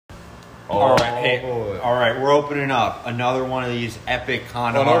All right, boy. all right, we're opening up another one of these epic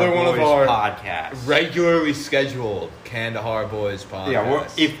Kandahar Another one Boys of our podcasts. regularly scheduled Kandahar Boys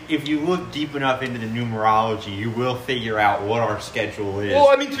podcasts. Yeah, if you look deep enough into the numerology, you will figure out what our schedule is. Well,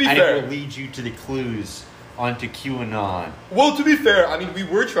 I mean, to be fair, it will lead you to the clues onto QAnon. Well, to be fair, I mean, we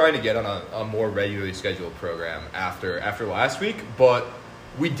were trying to get on a more regularly scheduled program after last week, but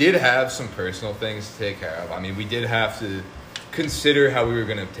we did have some personal things to take care of. I mean, we did have to consider how we were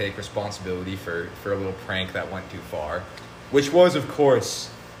going to take responsibility for a little prank that went too far, which was, of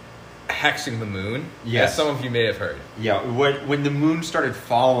course, hexing the moon, yes. as some of you may have heard. Yeah, when the moon started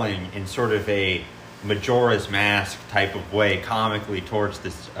falling in sort of a Majora's Mask type of way, comically towards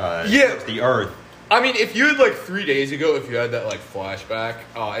this, towards the Earth. I mean, if you had, 3 days ago, if you had that, flashback,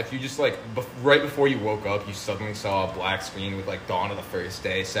 if you just, right before you woke up, you suddenly saw a black screen with, dawn of the first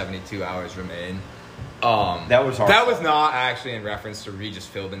day, 72 hours remain. That was not actually in reference to Regis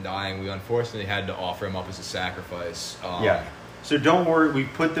Philbin dying. We unfortunately had to offer him up as a sacrifice. Yeah. So don't worry, we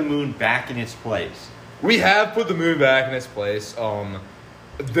put the moon back in its place. We have put the moon back in its place.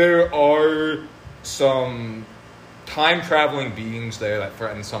 There are some time-traveling beings there that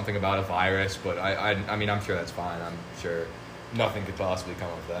threaten something about a virus, but I mean, I'm sure that's fine. I'm sure nothing could possibly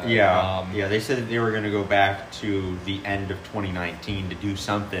come of that. Yeah, they said that they were going to go back to the end of 2019 to do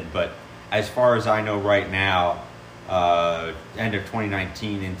something, but as far as I know right now, end of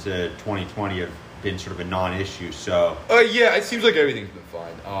 2019 into 2020 have been sort of a non-issue, so... yeah, it seems like everything's been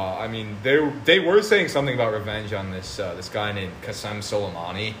fine. I mean, they were saying something about revenge on this guy named Qasem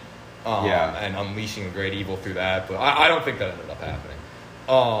Soleimani, and unleashing the great evil through that, but I don't think that ended up happening.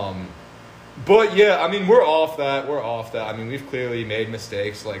 But yeah, I mean, we're off that. I mean, we've clearly made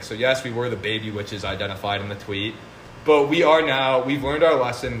mistakes. So yes, we were the baby witches identified in the tweet, but we've learned our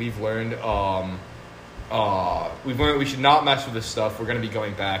lesson. We've learned we should not mess with this stuff. We're going to be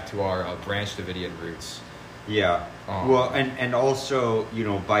going back to our Branch Davidian roots. Yeah. Well, and also,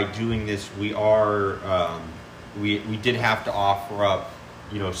 by doing this, we are, we did have to offer up,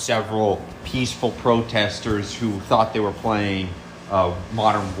 several peaceful protesters who thought they were playing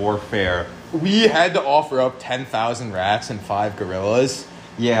Modern Warfare. We had to offer up 10,000 rats and 5 gorillas.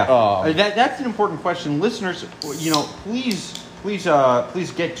 Yeah, that's an important question, listeners. Please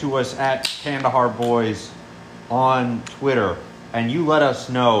get to us at Kandahar Boys on Twitter, and you let us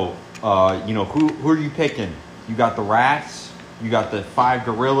know. Who are you picking? You got the rats, you got the 5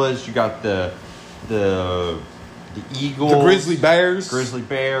 gorillas, you got the eagles, the grizzly bears.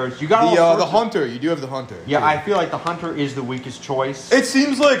 You got the hunter. You do have the hunter. Yeah, too. I feel like the hunter is the weakest choice. It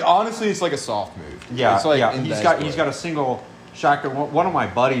seems like, honestly, it's like a soft move. Yeah, it's he's got a single shotgun. One of my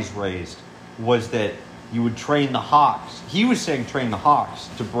buddies raised was that you would train the hawks. He was saying train the hawks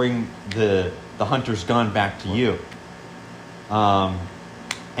to bring the hunter's gun back to you.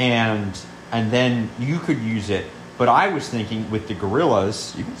 And then you could use it. But I was thinking with the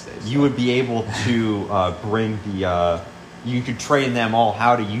gorillas, you would be able to bring you could train them all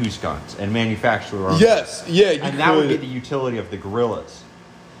how to use guns and manufacture their own. Yes, yeah, you and could. That would be the utility of the gorillas.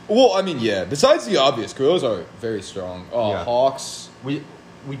 Well, I mean, yeah. Besides the obvious, gorillas are very strong. Hawks. We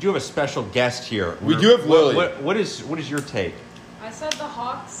do have a special guest here. We do have Lily. What is your take? I said the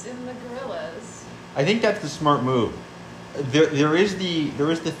hawks and the gorillas. I think that's the smart move. There is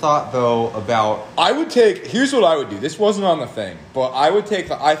the thought though about. Here's what I would do. This wasn't on the thing, but I would take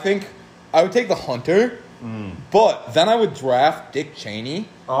the hunter. But then I would draft Dick Cheney.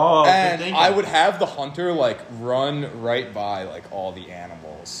 Oh, and I would have the hunter run right by all the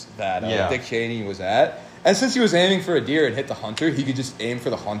animals that Dick Cheney was at. And since he was aiming for a deer and hit the hunter, he could just aim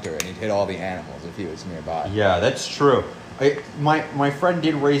for the hunter and he'd hit all the animals if he was nearby. Yeah, that's true. My friend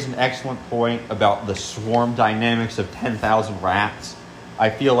did raise an excellent point about the swarm dynamics of 10,000 rats.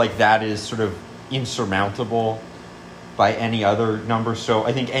 I feel like that is sort of insurmountable by any other number. So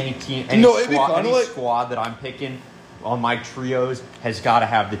I think any squad that I'm picking on my trios has got to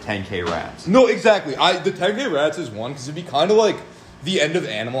have the 10K rats. No, exactly. The 10K rats is one because it'd be kind of like the end of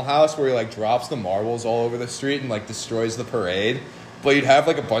Animal House where he drops the marbles all over the street and destroys the parade. But you'd have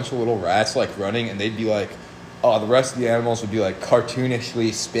a bunch of little rats running and they'd be the rest of the animals would be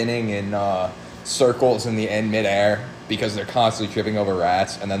cartoonishly spinning in circles in midair because they're constantly tripping over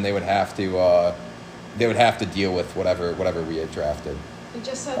rats, and then they would have to deal with whatever we had drafted. You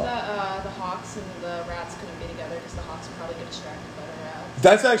just said that the hawks and the rats couldn't be together because the hawks would probably get distracted by the rats.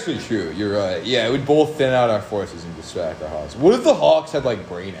 That's actually true. You're right. Yeah, it would both thin out our forces and distract our hawks. What if the hawks had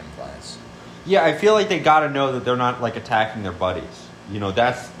brain implants? Yeah, I feel like they got to know that they're not attacking their buddies.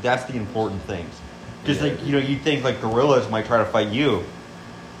 That's the important things. Because you'd think gorillas might try to fight you,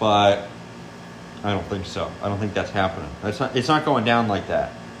 but I don't think so. I don't think that's happening. It's not going down like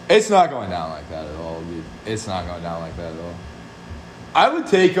that. It's not going down like that at all, dude. It's not going down like that at all. I would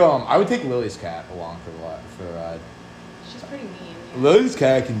take Lily's cat along for the ride. She's pretty mean. Yeah. Lily's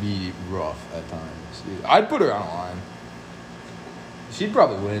cat can be rough at times, dude. I'd put her on a line. She'd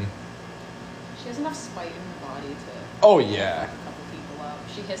probably win. She has enough spite in her body to. Oh yeah. Fuck a couple people up.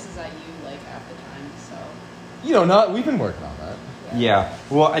 She hisses at you like half the time, so. You know, we've been working on that. Yeah.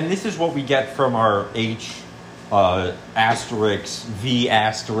 Well, and this is what we get from our H asterisk V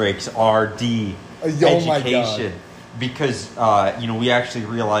asterisk RD Oh my education, God. because we actually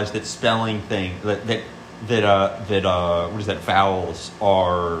realized that spelling thing that what is that, vowels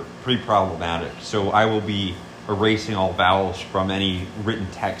are pretty problematic. So I will be erasing all vowels from any written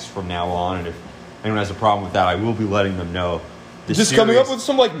text from now on, and if anyone has a problem with that, I will be letting them know. Just coming up with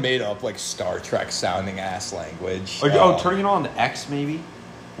some like made up like Star Trek sounding ass language. Turning it on to X maybe.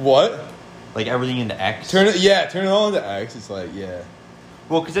 What? Like everything into X. Turn it on to X. It's like, yeah.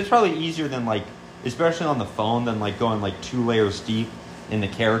 Well, because it's probably easier than like, especially on the phone, than like going like 2 layers deep in the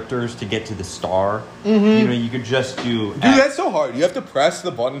characters to get to the star. Mm-hmm. You could just do. Dude, that's so hard. You have to press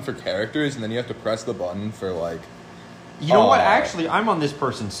the button for characters, and then you have to press the button for like. You know what? Actually, I'm on this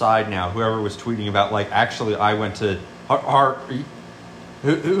person's side now. Whoever was tweeting about like, actually, I went to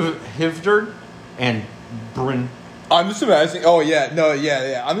Hivderd and Bryn. I'm just imagining. Oh yeah, no,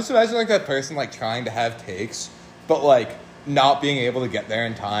 yeah. I'm just imagining like that person like trying to have takes, but like not being able to get there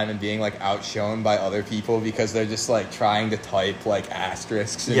in time and being like outshone by other people because they're just like trying to type like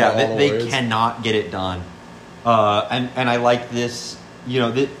asterisks. Yeah, they cannot get it done. And I like this.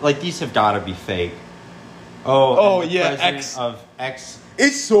 Like these have got to be fake. Oh yeah, X of X.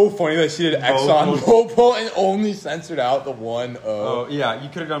 It's so funny that she did X on Mopo and only censored out the one O. Oh yeah, you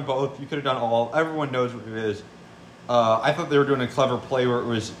could have done both. You could have done all. Everyone knows what it is. I thought they were doing a clever play where it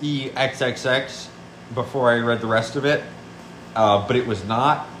was EXXX before I read the rest of it, but it was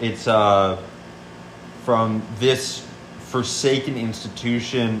not. It's from this forsaken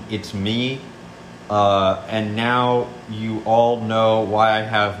institution. It's me, and now you all know why I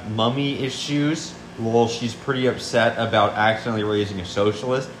have mummy issues. Lol, she's pretty upset about accidentally raising a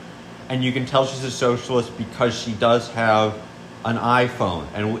socialist, and you can tell she's a socialist because she does have an iPhone,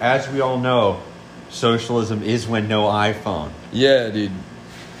 and as we all know, socialism is when no iPhone. Yeah, dude.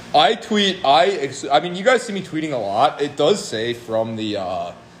 I mean, you guys see me tweeting a lot. It does say from the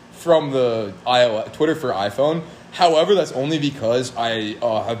iOS, Twitter for iPhone. However, that's only because I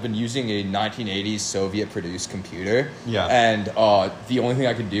have been using a 1980s Soviet-produced computer. Yeah. And the only thing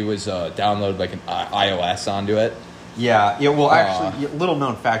I could do was download like an iOS onto it. Yeah. Well, actually, little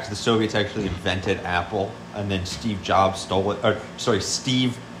known fact: the Soviets actually invented Apple, and then Steve Jobs stole it.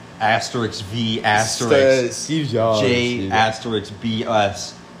 Steve asterisk V asterisk Steve Jobs J asterisk B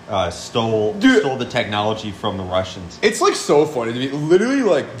S stole the technology from the Russians. It's like so funny to me. Literally,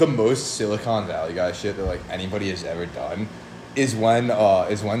 like the most Silicon Valley guy shit that like anybody has ever done is when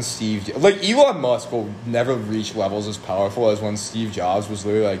like Elon Musk will never reach levels as powerful as when Steve Jobs was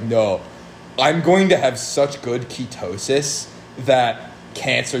literally like, no, I'm going to have such good ketosis that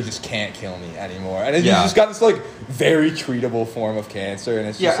cancer just can't kill me anymore. And he's just got this like very treatable form of cancer, and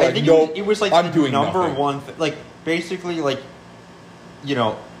it's just like, I think no, it was like I'm the doing number nothing. one like basically like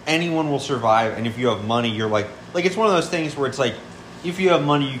anyone will survive, and if you have money, you're like it's one of those things where it's like if you have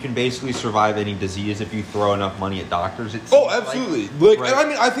money, you can basically survive any disease if you throw enough money at doctors. Absolutely. Right? And I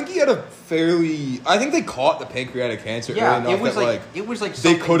mean, I think he had I think they caught the pancreatic cancer. Yeah, early enough it was like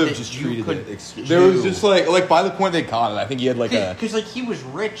they could have just treated it. There was just like by the point they caught it, I think he had like because like he was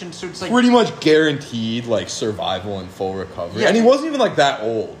rich, and so it's like pretty much guaranteed like survival and full recovery. Yeah, and he wasn't even like that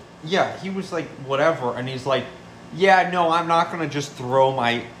old. Yeah, he was like whatever, and he's like, yeah, no, I'm not gonna just throw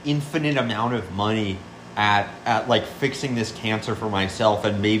my infinite amount of money at like fixing this cancer for myself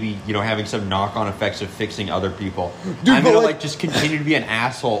and maybe having some knock-on effects of fixing other people. Dude, I'm gonna like just continue to be an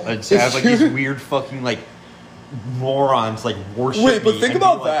asshole and have like these weird fucking like morons like worship. Wait, but me think and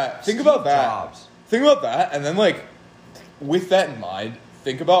about be like, that. Think Steve about that. Jobs. Think about that, and then like with that in mind,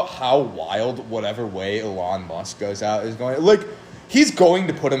 think about how wild whatever way Elon Musk goes out is going. Like he's going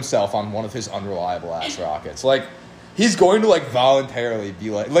to put himself on one of his unreliable ass rockets. Like he's going to like voluntarily be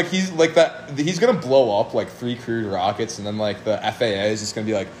like he's like that. He's gonna blow up like 3 crewed rockets, and then like the FAA is just gonna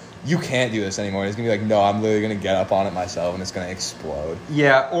be like, you can't do this anymore. He's gonna be like, no, I'm literally gonna get up on it myself, and it's gonna explode.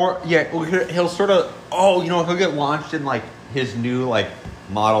 He'll sort of he'll get launched in like his new like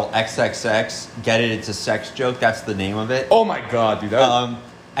model XXX. Get it? It's a sex joke. That's the name of it. Oh my god, dude.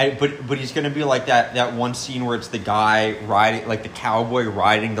 But he's gonna be like that one scene where it's the guy riding, like the cowboy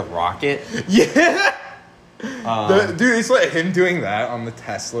riding the rocket. Yeah. Dude, it's like him doing that on the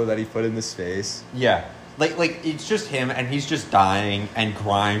Tesla that he put into space. Yeah. Like it's just him, and he's just dying, and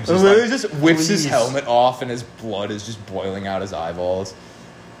Grimes He is literally like, just whips his "Please." helmet off, and his blood is just boiling out his eyeballs.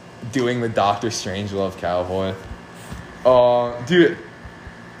 Doing the Doctor Strangelove cowboy. Dude,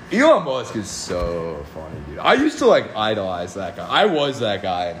 Elon Musk is so funny, dude. I used to like idolize that guy. I was that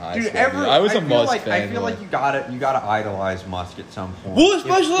guy in high school. Dude. I was a Musk fan. I feel like you gotta idolize Musk at some point. Well,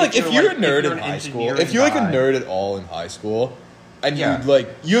 especially if you're a nerd in an high school, engineering if you're like a guy. nerd at all in high school, and Yeah.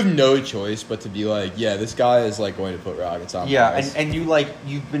 you have no choice but to be like, yeah, this guy is like going to put rockets on Yeah, Mars. and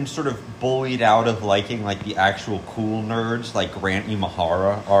you've been sort of bullied out of liking like the actual cool nerds like Grant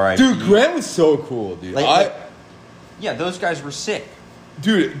Imahara. All right, dude, Grant was so cool, dude. Yeah, those guys were sick.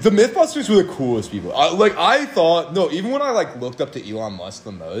 Dude, the Mythbusters were the coolest people. I thought, even when I like looked up to Elon Musk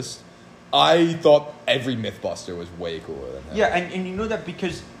the most, I thought every Mythbuster was way cooler than him. Yeah, and you know that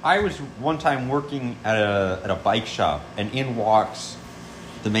because I was one time working at a bike shop, and in walks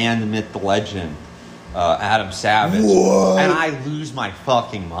the man, the myth, the legend, Adam Savage. What? And I lose my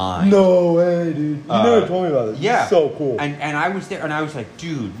fucking mind. No way, dude. You never told me about this. Yeah. This is so cool. And I was there, and I was like,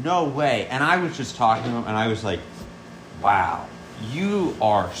 dude, no way. And I was just talking to him, and I was like, wow, you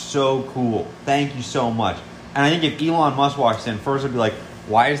are so cool. Thank you so much. And I think if Elon Musk walks in, first I'd be like,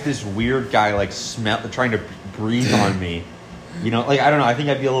 why is this weird guy like trying to breathe on me? You know, like, I don't know. I think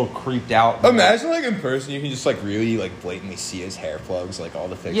I'd be a little creeped out. Imagine like in person, you can just like really like blatantly see his hair plugs, like all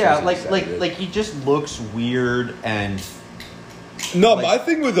the pictures. Yeah, he sent you. like he just looks weird and No, like, my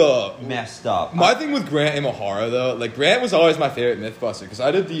thing with messed up. My thing with Grant Imahara though, like Grant was always my favorite Mythbuster because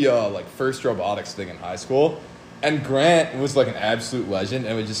I did the like first robotics thing in high school, and Grant was like an absolute legend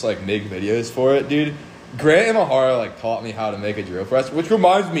and would just like make videos for it, dude. Grant Imahara like taught me how to make a drill press, which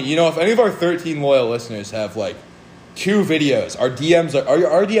reminds me, if any of our 13 loyal listeners have like 2 videos, our DMs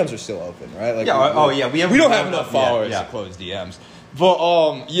are still open, right? Like, we don't have enough followers yeah. to close DMs. But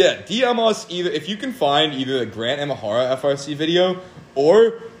DM us either if you can find either the Grant Imahara FRC video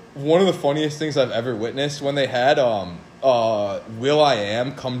or one of the funniest things I've ever witnessed when they had Will I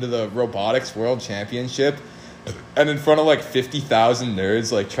Am come to the Robotics World Championship. And in front of like 50,000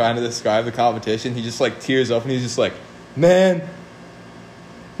 nerds, like trying to describe the competition, he just like tears up and he's just like, man,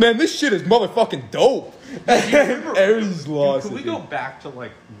 this shit is motherfucking dope. Everyone's lost. Could we go back to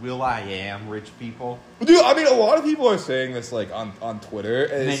like Will I Am rich people? Dude, I mean, a lot of people are saying this like on Twitter.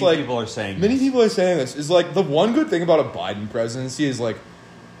 And Many it's like, people are saying Many this. people are saying this. Is like the one good thing about a Biden presidency is like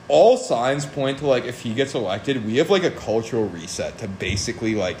all signs point to like if he gets elected, we have like a cultural reset to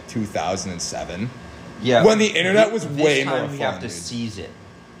basically like 2007. Yeah, when the internet was this way time more fun. We have to dude. seize it.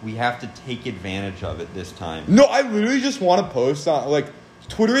 We have to take advantage of it this time. No, I literally just want to post on like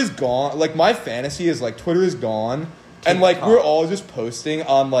Twitter is gone. Like my fantasy is like Twitter is gone, and like we're all just posting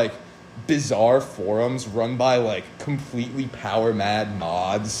on like bizarre forums run by like completely power mad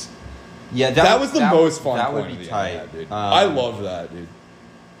mods. Yeah, that was the most fun. That point would be of the tight, internet, dude. I love that, dude.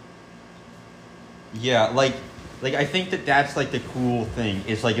 Yeah, like I think that's like the cool thing.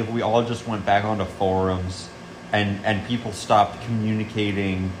 Is like if we all just went back onto forums and people stopped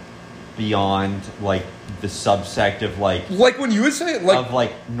communicating beyond like the subsect of like when you would say like of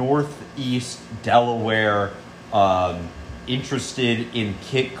like Northeast Delaware interested in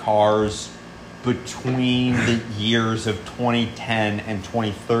kit cars between the years of 2010 and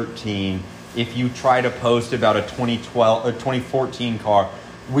 2013. If you try to post about a 2012 or 2014 car,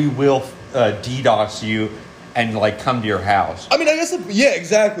 we will DDoS you and like come to your house. I mean, I guess yeah,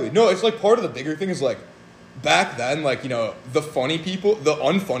 exactly. No, it's like part of the bigger thing is like back then, like, the funny people, the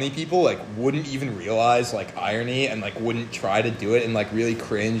unfunny people, like, wouldn't even realize, like, irony and, like, wouldn't try to do it in, like, really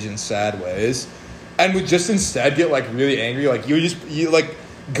cringe and sad ways. And would just instead get, like, really angry. Like, you like,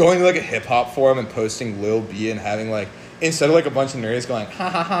 going to, like, a hip-hop forum and posting Lil B and having, like, instead of, like, a bunch of nerds going, ha,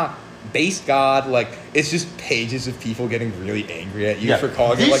 ha, ha, bass god, like, it's just pages of people getting really angry at you for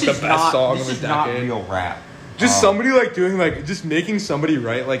calling it, like, the best song of the decade. This is not real rap. Just somebody, like, doing, like, just making somebody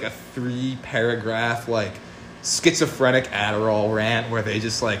write, like, a 3-paragraph, like, schizophrenic Adderall rant where they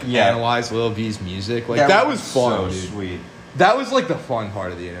just, like, analyze Lil B's music. Like, that was fun, so dude. Sweet. That was, like, the fun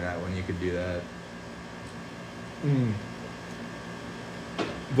part of the internet when you could do that.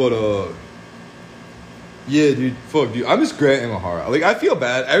 But, yeah, dude, fuck, dude. I'm just Grant Imahara. Like, I feel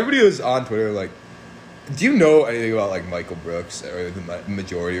bad. Everybody was on Twitter, like, do you know anything about, like, Michael Brooks or the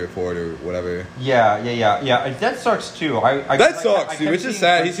Majority Report or whatever? Yeah. That sucks, too. That sucks, dude. It's just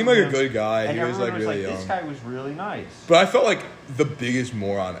sad. He seemed like a good guy. And he was, like, really young. This guy was really nice. But I felt like the biggest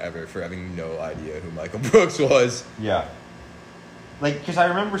moron ever for having no idea who Michael Brooks was. Yeah. Like, because I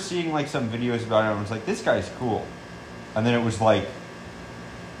remember seeing, like, some videos about him, and I was like, this guy's cool. And then it was like,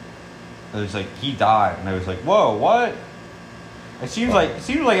 he died. And I was like, whoa, what? It seems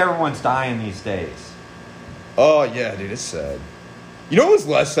like everyone's dying these days. Oh, yeah, dude, it's sad. You know what was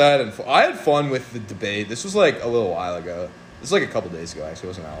less sad? And I had fun with the debate. This was like a little while ago. This was like a couple days ago, actually.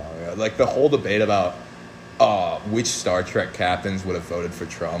 It wasn't that long ago. Like the whole debate about which Star Trek captains would have voted for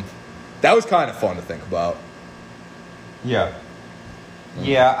Trump. That was kind of fun to think about. Yeah.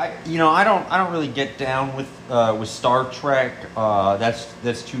 Yeah, I don't really get down with Star Trek.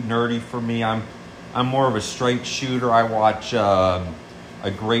 That's too nerdy for me. I'm more of a straight shooter. I watch a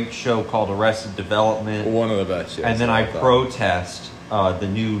great show called Arrested Development. One of the best shows. And then I protest the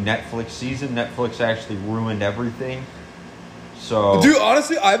new Netflix season. Netflix actually ruined everything. So, dude,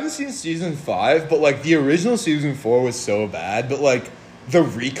 honestly, I haven't seen season 5, but like the original season 4 was so bad. But like the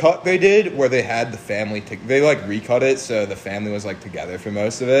recut they did, where they had the family, they like recut it so the family was like together for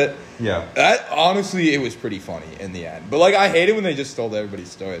most of it. Yeah, that honestly, it was pretty funny in the end. But like, I hate it when they just told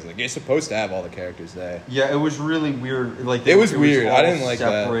everybody's stories. Like, you're supposed to have all the characters there. Yeah, it was really weird. Like it was weird. I didn't like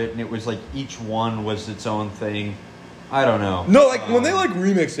separate, that. And it was like each one was its own thing. I don't know. No, like when they like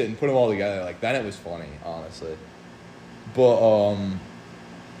remix it and put them all together, like then it was funny, honestly. But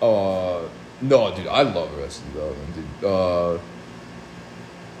no, dude, I love Arrested Development, dude.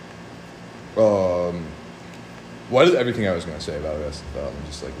 Why did everything I was gonna say about Arrested Development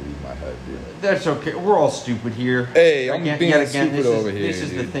just like leave my head, dude? That's okay. We're all stupid here. Hey, I'm being stupid over here. This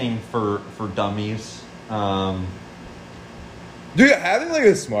is the thing for dummies. Dude, having like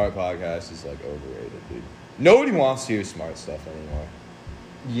a smart podcast is like overrated, dude. Nobody wants to hear smart stuff anymore.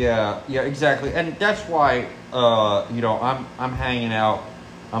 Yeah, exactly, and that's why I'm hanging out.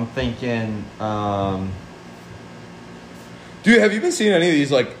 I'm thinking. Dude, have you been seeing any of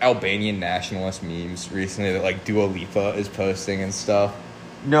these like Albanian nationalist memes recently that like Dua Lipa is posting and stuff?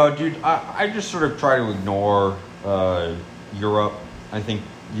 No, dude, I just sort of try to ignore Europe. I think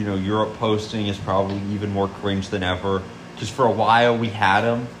Europe posting is probably even more cringe than ever. Just for a while we had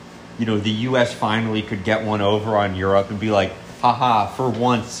them. The U.S. finally could get one over on Europe and be like, haha, for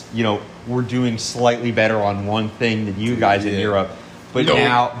once, we're doing slightly better on one thing than you guys in Europe. But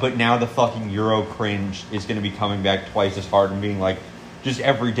now the fucking Euro cringe is going to be coming back twice as hard and being like, just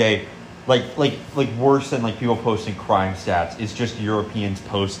every day, like worse than like people posting crime stats. It's just Europeans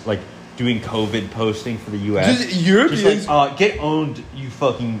doing COVID posting for the U.S. Just Europeans get owned, you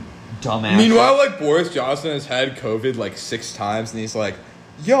fucking dumbass. Meanwhile, like Boris Johnson has had COVID like 6 times, and he's like,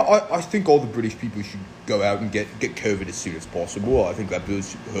 yeah, I think all the British people should go out and get COVID as soon as possible. I think that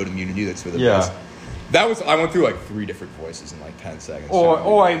builds herd immunity. That's for the best. I went through like 3 different voices in like 10 seconds.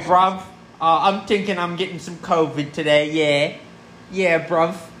 Oi, bruv. I'm thinking I'm getting some COVID today. Yeah,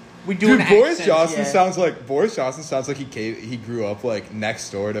 bruv. We doing Dude, Boris Johnson sounds like he grew up like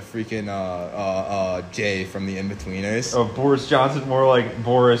next door to freaking Jay from the In-Betweeners. Oh, Boris Johnson, more like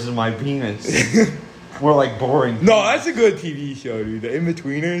Boris is my penis. More like boring. No, that's a good TV show, dude. The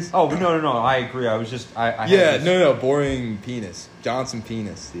In-Betweeners. Oh, no. I agree. I was just boring penis. Johnson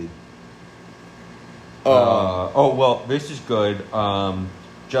penis, dude. Well, this is good.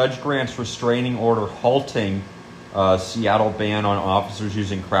 Judge grants restraining order halting Seattle ban on officers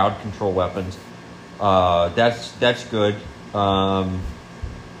using crowd control weapons. That's good.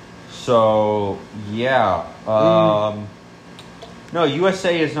 So yeah. No,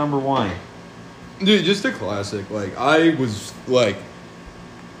 USA is number 1. Dude, just a classic. Like, I was like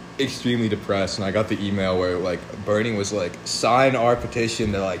extremely depressed, and I got the email where like Bernie was like, sign our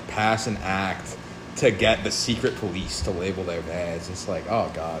petition to like pass an act to get the secret police to label their vans. It's like,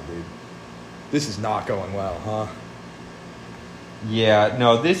 oh god, dude, this is not going well, huh? Yeah,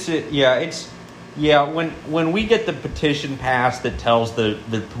 no, this is when we get the petition passed that tells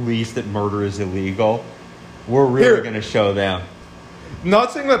the police that murder is illegal, we're really going to show them.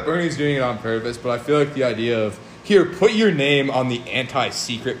 Not saying that Bernie's doing it on purpose, but I feel like the idea of here, put your name on the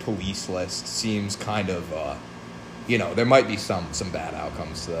anti-secret police list seems kind of there might be some bad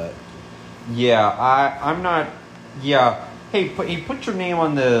outcomes to that. Yeah, I'm not. Yeah, hey, put your name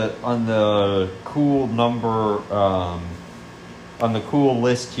on the cool number on the cool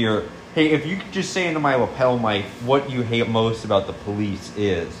list here. Hey, if you could just say into my lapel mic what you hate most about the police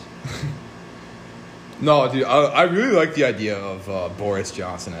is. No, dude, I really like the idea of Boris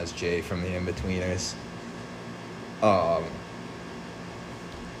Johnson as Jay from the In-Betweeners.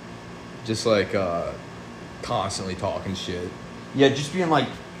 Just like constantly talking shit. Yeah, just being like,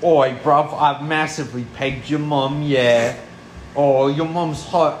 oi, bruv, I've massively pegged your mum, yeah. Oh, your mum's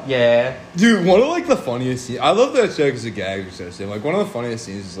hot, yeah. Dude, one of like the funniest scenes, I love that show because the gags are so same. Like one of the funniest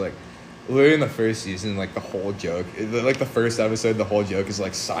scenes is like literally in the first season, like the whole joke, like the first episode, the whole joke is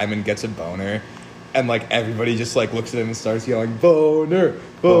like Simon gets a boner, and like everybody just like looks at him and starts yelling boner,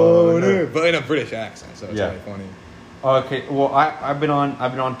 boner, but in a British accent, so it's really funny. Okay, well I've been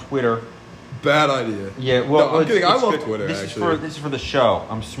on Twitter, Bad idea. Yeah, well, no, I'm kidding. I love good. Twitter. This actually, this is for the show.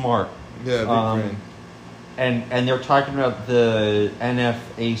 I'm smart. yeah, big brain. And they're talking about the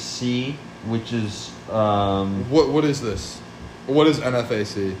NFAC, which is What is this? What is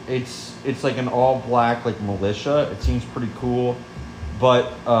NFAC? It's like an all black like militia. It seems pretty cool,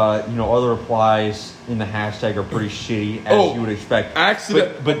 but other replies in the hashtag are pretty shitty as you would expect.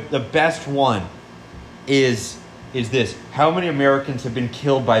 But the best one is this: how many Americans have been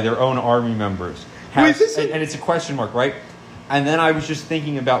killed by their own army members? And it's a question mark, right? And then I was just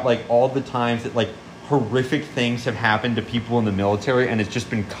thinking about like all the times that like horrific things have happened to people in the military, and it's just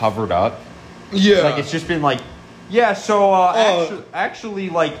been covered up. Yeah, like it's just been like, yeah. So actually,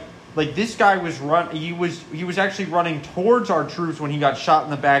 like this guy was He was actually running towards our troops when he got shot in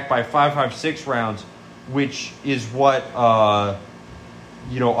the back by 5.56 rounds, which is what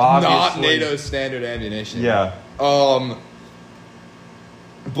obviously not NATO standard ammunition. Yeah.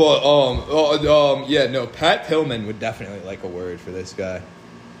 Pat Tillman would definitely like a word for this guy.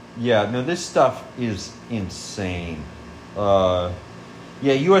 Yeah, no, this stuff is insane.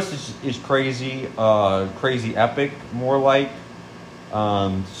 U.S. is crazy, crazy epic, more like. We're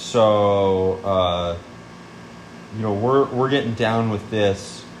getting down with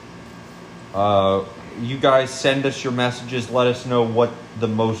this. You guys send us your messages. Let us know what the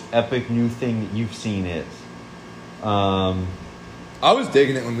most epic new thing that you've seen is. I was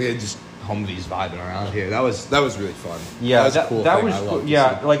digging it when we had just Humvees vibing around here. That was really fun. Yeah, that was a cool that thing. was cool.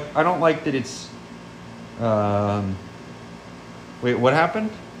 Yeah, like I don't like that it's. Wait, what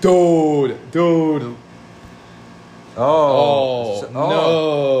happened? Dude. No.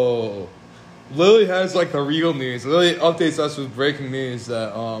 Lily has like the real news. Lily updates us with breaking news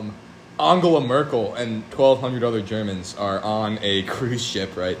that Angela Merkel and 1,200 other Germans are on a cruise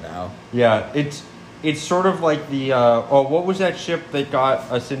ship right now. Yeah, it's sort of like the what was that ship that got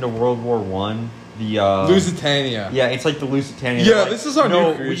us into World War I? The Lusitania. Yeah, it's like the Lusitania. Yeah, like, this is our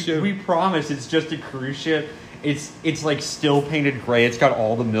new cruise ship. We promise it's just a cruise ship. It's like still painted gray. It's got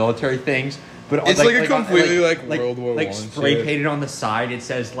all the military things, but it's like a completely World War I like spray painted on the side. It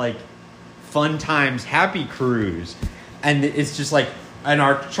says like "Fun Times, Happy Cruise," and it's just like. And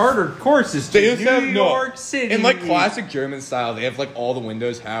our chartered course is to New York City. In like classic German style, they have like all the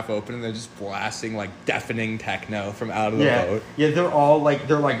windows half open and they're just blasting like deafening techno from out of the boat. Yeah, they're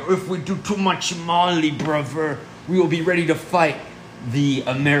like, if we do too much Mali, brother, we will be ready to fight the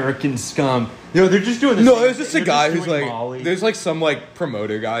American scum. They're just doing this. No, there's just a guy who's like, Mali. There's like some like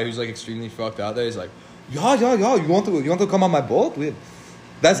promoter guy who's like extremely fucked out there. He's like, yeah, you want to come on my boat?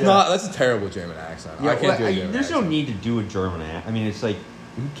 That's a terrible German accent. Yeah, I can't do a German There's accent. no need to do a German accent. I mean, it's like,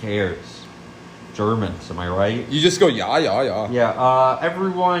 who cares? Germans, am I right? You just go, yeah. Yeah,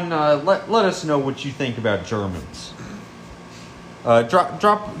 everyone, let us know what you think about Germans. Drop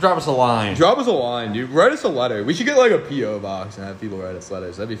us a line. Drop us a line, dude. Write us a letter. We should get like a P.O. box and have people write us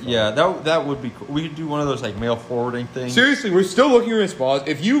letters. That'd be fun. Yeah, that would be cool. We could do one of those like mail forwarding things. Seriously, we're still looking for response.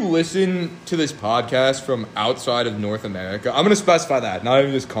 If you listen to this podcast from outside of North America, I'm going to specify that, not even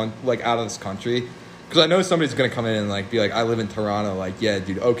out of this country, because I know somebody's going to come in and like be like, I live in Toronto. Like, yeah,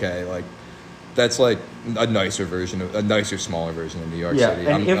 dude, okay, like that's like a nicer, smaller version of New York City.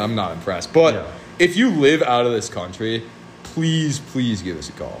 I'm not impressed, but if you live out of this country, please give us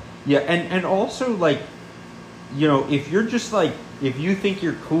a call. Yeah, and also, like, if you're just, like, if you think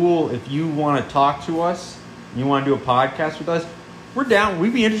you're cool, if you want to talk to us, you want to do a podcast with us, we're down.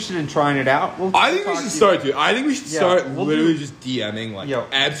 We'd be interested in trying it out. I think we should start literally just DMing, like,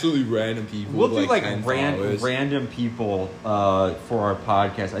 absolutely random people. We'll do, like, random people for our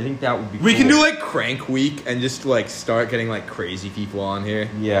podcast. I think that would be cool. We can do, like, Crank Week and just, like, start getting, like, crazy people on here.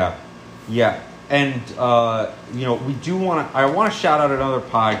 Yeah. And, we do I want to shout out another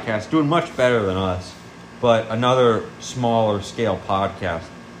podcast doing much better than us, but another smaller scale podcast.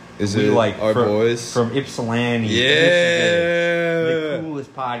 Is it like our boys? From Ypsilanti, Michigan. The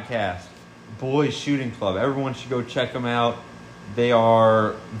coolest podcast, Boys Shooting Club. Everyone should go check them out. They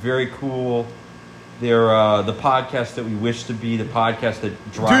are very cool. They're the podcast that we wish to be, the podcast that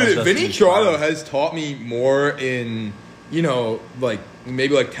drives us. Dude, Vinny Charlo has taught me more in, like,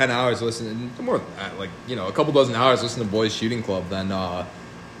 maybe like 10 hours listening, more than that, like, a couple dozen hours listening to Boys Shooting Club than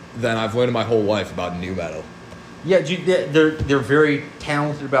I've learned in my whole life about new metal. Yeah, dude, they're very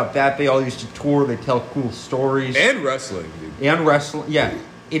talented about that. They all used to tour. They tell cool stories. And wrestling, dude. And wrestling, yeah.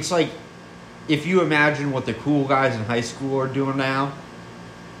 It's like, if you imagine what the cool guys in high school are doing now,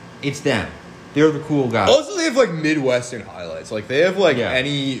 it's them. They're the cool guys. Also, they have, like, Midwestern highlights. Like, they have, like,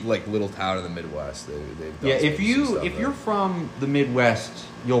 any, like, little town in the Midwest. They've done if you're from the Midwest,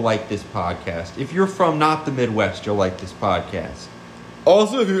 you'll like this podcast. If you're from not the Midwest, you'll like this podcast.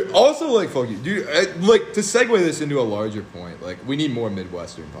 Also, like, fuck you, dude. Like, to segue this into a larger point, like, we need more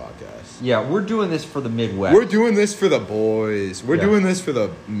Midwestern podcasts. Yeah, we're doing this for the Midwest. We're doing this for the boys. We're Yeah. doing this for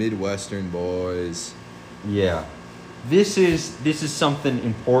the Midwestern boys. Yeah. This is something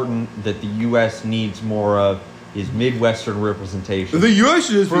important that the U.S. needs more of, is Midwestern representation. The U.S.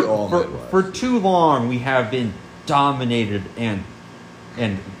 should just be all for, Midwest. for too long, we have been dominated and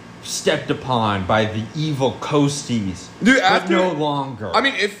stepped upon by the evil coasties. Dude, but after no longer. I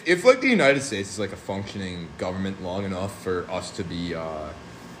mean, if like the United States is like a functioning government long enough for us to be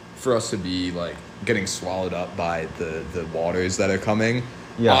like getting swallowed up by the waters that are coming,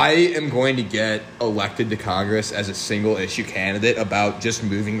 Yeah. I am going to get elected to Congress as a single issue candidate about just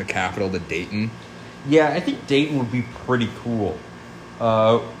moving the capital to Dayton. Yeah, I think Dayton would be pretty cool.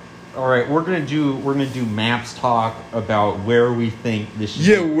 All right, we're gonna do maps talk about where we think this should.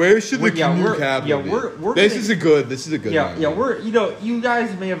 Yeah, where should the new capital yeah, be? We're This gonna- is a good Yeah, one. yeah, you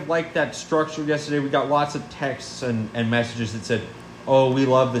guys may have liked that structure yesterday. We got lots of texts and messages that said, "Oh, we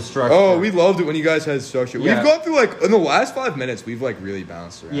love the structure." Oh, we loved it when you guys had structure. Yeah. We've gone through, like, in the last 5 minutes, we've, like, really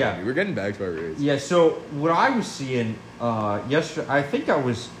bounced around. Yeah. We're getting back to our roots. Yeah, so what I was seeing yesterday, I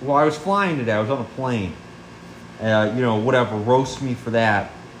was flying today. I was on a plane. Whatever, roast me for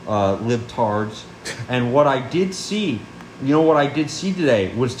that, libtards. And what I did see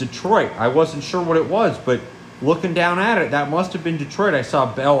today was Detroit. I wasn't sure what it was, but looking down at it, that must have been Detroit. I saw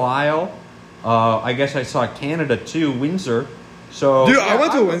Belle Isle. I guess I saw Canada too, Windsor. So Dude, yeah, I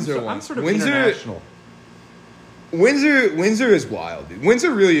went to Windsor I'm once. sort of Windsor- international. Windsor is wild, dude.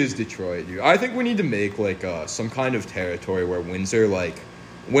 Windsor really is Detroit, dude. I think we need to make, like, some kind of territory where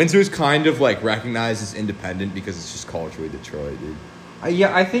Windsor's kind of, like, recognized as independent because it's just culturally Detroit, dude.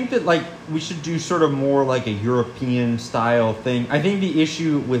 Yeah, I think that, like, we should do sort of more like a European style thing. I think the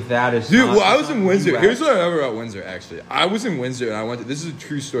issue with that is, Dude, not- well, I it's was not in the Windsor. US. Here's what I remember about Windsor, actually. I was in Windsor, and this is a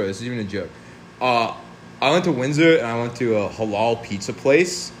true story. This is even a joke. I went to Windsor, and I went to a halal pizza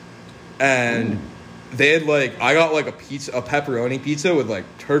place, and they had, like, I got, like, a pepperoni pizza with, like,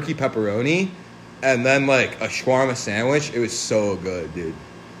 turkey pepperoni, and then, like, a shawarma sandwich. It was so good, dude.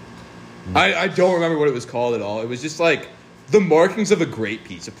 I don't remember what it was called at all. It was just, like, the markings of a great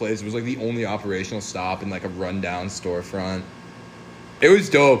pizza place. It was, like, the only operational stop in, like, a rundown storefront. It was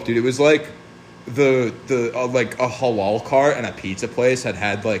dope, dude. It was, like, like, a halal cart and a pizza place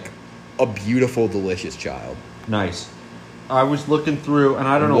had, like, a beautiful, delicious child. Nice. I was looking through, and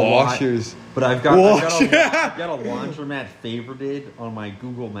I don't know Washers. why, but I've got a Wash- laundromat favorited on my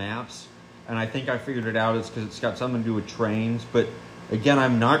Google Maps, and I think I figured it out. It's because it's got something to do with trains, but again,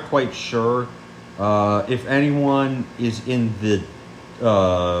 I'm not quite sure if anyone is in the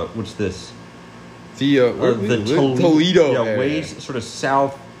what's this? The Toledo yeah, area. ways sort of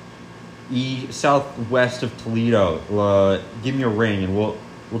southwest of Toledo. Give me a ring, and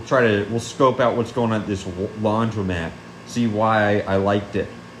we'll scope out what's going on at this laundromat. See why I liked it.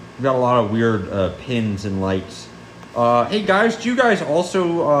 We got a lot of weird pins and lights. Hey guys, do you guys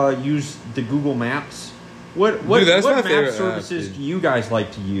also use the Google Maps? What that's my map favorite app, services dude. do you guys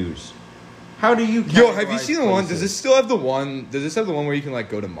like to use? How do you? Yo, have you categorize seen the one? Does places? this still have the one? Does this have the one where you can, like,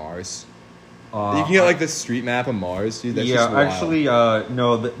 go to Mars? You can get, like, the street map of Mars, dude. That's yeah, just wild. actually,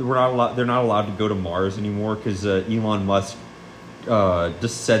 no, we're not allowed. They're not allowed to go to Mars anymore because Elon Musk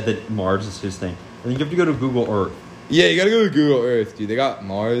just said that Mars is his thing. I think you have to go to Google Earth. Yeah, you gotta go to Google Earth, dude. They got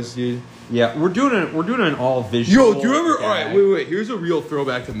Mars, dude. Yeah, we're doing an all visual. Yo, do you remember? gag. All right, wait. Here's a real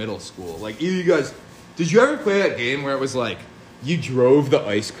throwback to middle school. Like, either you guys, did you ever play that game where it was like you drove the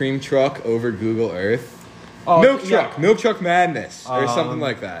ice cream truck over Google Earth? Oh, Milk Truck Madness, or something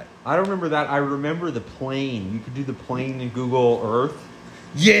like that. I don't remember that. I remember the plane. You could do the plane in Google Earth.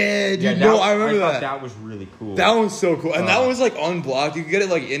 Yeah, dude. Yeah, I remember thought that. that was really cool. That one was so cool, and that one was like unblocked. You could get it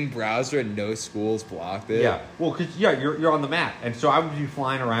like in browser, and no schools blocked it. Yeah, well, because you're on the map, and so I would be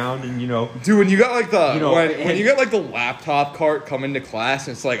flying around, and Dude, when you got like the when and- you got like the laptop cart coming to class,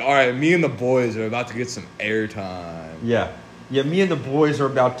 and it's like, all right, me and the boys are about to get some airtime. yeah. Me and the boys are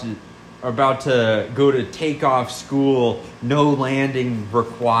about to go to take off school. No landing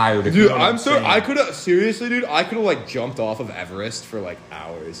required. if you Dude, know what I'm so saying. I could have seriously, dude. I could have like jumped off of Everest for like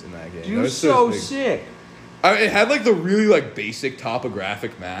hours in that game. That Dude, was so sick. sick. It had like the really like basic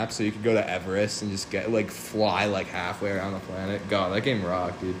topographic map, so you could go to Everest and just get like fly like halfway around the planet. God, that game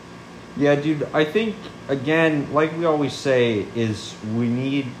rocked, dude. Yeah, dude, I think, again, like we always say, is we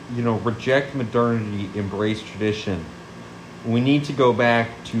need, reject modernity, embrace tradition. We need to go back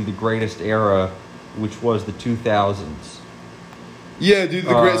to the greatest era, which was the 2000s. Yeah, dude.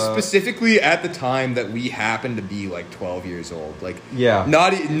 Specifically at the time that we happened to be like 12 years old. Like, Yeah.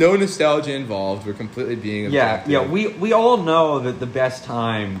 no nostalgia involved. We're completely being objective. Yeah. We all know that the best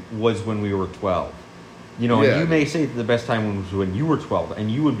time was when we were 12. You know, and you may say that the best time was when you were 12,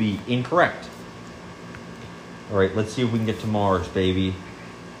 and you would be incorrect. All right, let's see if we can get to Mars, baby.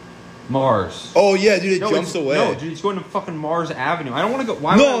 Mars. Oh yeah, dude, it jumps away. No, dude, it's going to fucking Mars Avenue. I don't want to go.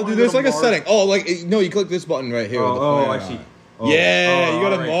 No, dude, there's like a setting. Oh, like no, you click this button right here. I see. Oh, yeah, you go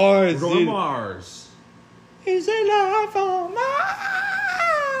to Mars. We're going to Mars. Is there life on Mars?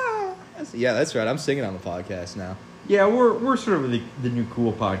 Yeah, that's right. I'm singing on the podcast now. Yeah, we're sort of the new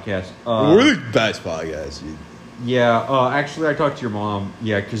cool podcast. We're the best podcast, dude. Yeah, actually, I talked to your mom.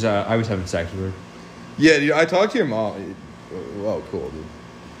 Yeah, because I was having sex with her. Yeah, dude, I talked to your mom. Oh, cool, dude.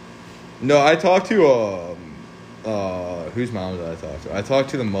 No, I talked to whose mom did I talk to? I talked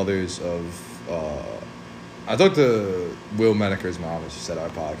to the mothers of I talked to Will Menaker's mom, and she said our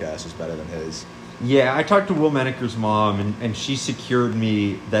podcast was better than his. Yeah, I talked to Will Menaker's mom, and she secured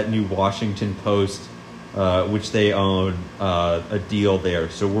me that new Washington Post, which they own, a deal there.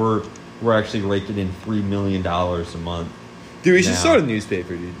 So we're actually raking in $3 million a month. Dude, we should start a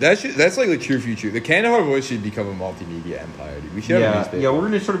newspaper, dude. That's like the true future. The Kandahar Voice should become a multimedia empire, dude. We should have a newspaper. Yeah, we're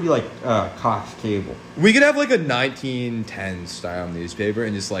gonna sort of be like Cox Cable. We could have like a 1910s style newspaper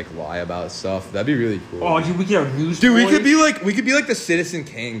and just like lie about stuff. That'd be really cool. Oh, dude, we could have news. Dude, we could be like the Citizen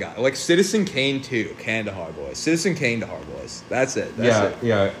Kane guy, like Citizen Kane 2, Kandahar Boys, Citizen Kandahar Boys. That's it.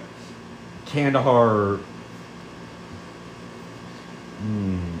 Yeah. Kandahar.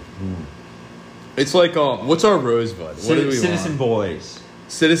 It's like what's our rosebud? What do we Citizen want? Boys.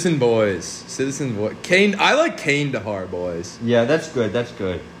 Citizen Boy. Kane. I like Kandahar Boys. Yeah, that's good.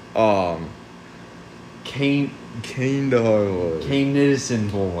 Kandahar Boys. Citizen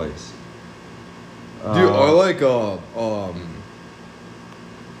Boys. Dude, I like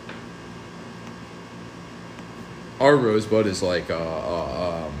our rosebud is like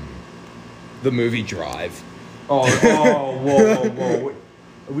the movie Drive. Whoa.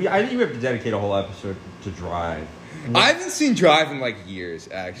 I think we have to dedicate a whole episode to Drive. I haven't seen Drive in like years,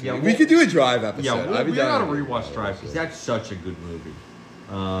 actually. Yeah, we could do a Drive episode. Yeah, we gotta rewatch Drive because that's such a good movie.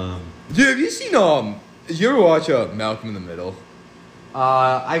 Dude, have you seen did you ever watch Malcolm in the Middle?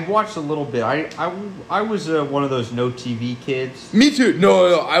 I watched a little bit. I was one of those no TV kids. Me too.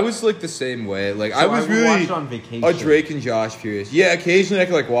 No, I was like the same way. Like So I was really watched on vacation. a Drake and Josh furious. Yeah, occasionally I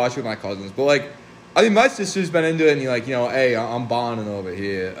could like watch with my cousins, but like I mean my sister's been into it, and you're like, you know, hey, I'm bonding over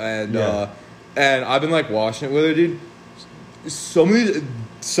here, and I've been like watching it with her, dude. Some of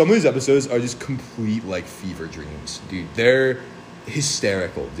these episodes are just complete like fever dreams, dude. They're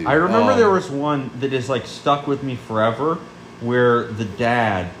hysterical, dude. I remember there was one that is like stuck with me forever, where the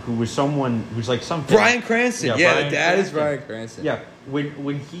dad, who was someone who's like something Bryan Cranston. Yeah, Bryan the dad Cranston. is Bryan Cranston. Yeah,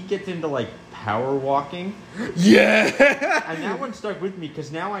 when he gets into like power walking, Yeah. and that one stuck with me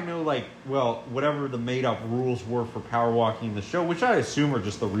because now I know like whatever the made up rules were for power walking in the show, which I assume are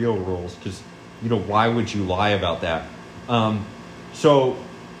just the real rules because why would you lie about that? So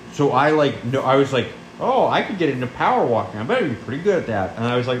I was like, oh, I could get into power walking. I better be pretty good at that. And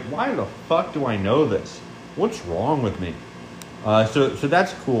I was like, why the fuck do I know this? What's wrong with me? So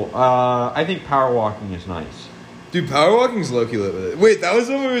that's cool. I think power walking is nice. Dude, power walking's low-key lit with it. Wait, that was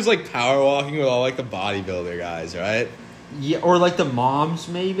when we was like power walking with all like the bodybuilder guys, right? Yeah, or like the moms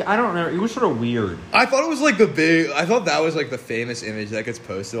maybe. I don't know. It was sort of weird. I thought it was like I thought that was like the famous image that gets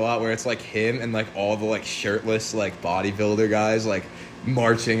posted a lot, where it's like him and like all the like shirtless like bodybuilder guys like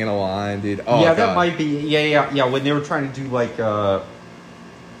marching in a line, dude. Oh, yeah, God. that might be. Yeah. When they were trying to do like,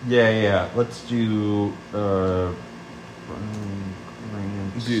 let's do,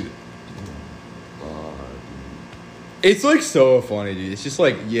 dude. It's like so funny, dude. It's just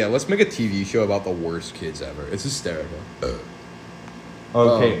like, yeah, let's make a TV show about the worst kids ever. It's hysterical.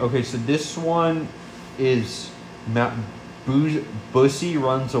 Okay. So this one is Bussy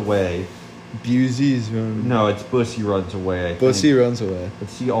Runs Away. Busey's run. No, it's Bussy Runs Away. Bussy runs away.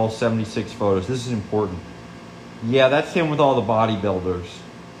 Let's see all 76 photos. This is important. Yeah, that's him with all the bodybuilders.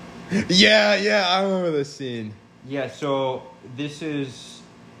 Yeah, I remember this scene. Yeah, so this is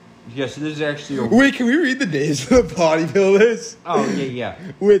actually Wait, can we read the names of the bodybuilders? Oh, yeah.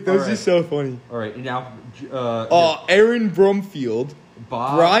 Wait, those are so funny. All right, now... Aaron Brumfield.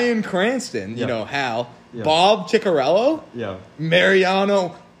 Bob... Brian Cranston, Hal. Yeah. Bob Ciccarello. Yeah.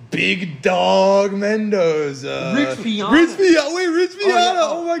 Mariano Big Dog Mendoza. Rich Piana. Rich Piana.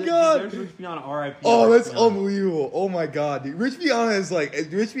 Oh my God. There's Rich Piana, R.I.P. Oh, that's unbelievable. Oh my God, dude. Rich Piana is like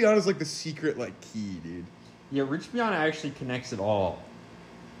the secret like key, dude. Yeah, Rich Piana actually connects it all.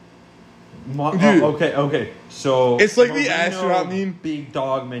 Dude. Okay. So It's like the Marino astronaut meme. Big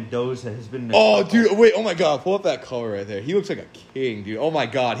Dog Mendoza has been. In a Oh, couple- dude, wait, oh my god, pull up that color right there. He looks like a king, dude. Oh my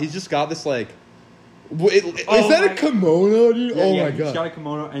god, he's just got this, like... Wait, is that a kimono, dude? Yeah, oh yeah, my he's god. got a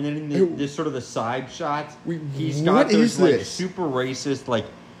kimono, and then in this sort of the side shots, Wait, he's what got those is like this? super racist, like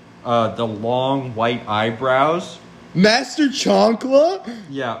the long white eyebrows. Master Chancla?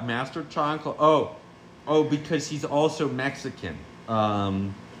 Yeah, Master Chancla. Oh, because he's also Mexican.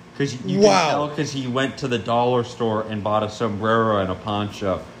 Because you can tell because he went to the dollar store and bought a sombrero and a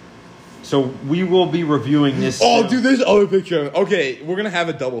poncho. So we will be reviewing this. Oh, dude, there's other picture. Okay, we're gonna have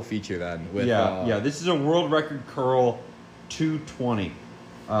a double feature then. With, This is a world record curl 220.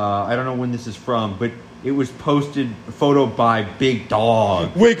 I don't know when this is from, but it was posted, photo by Big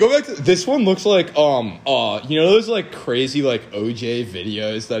Dog. Wait, go back to this one. Looks like you know those like crazy like OJ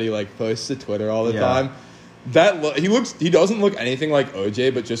videos that he like posts to Twitter all the time. He doesn't look anything like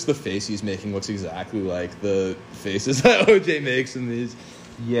OJ, but just the face he's making looks exactly like the faces that OJ makes in these.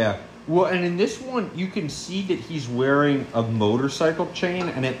 Yeah. Well, and in this one, you can see that he's wearing a motorcycle chain,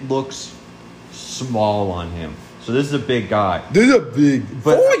 and it looks small on him. So this is a big guy. This is a big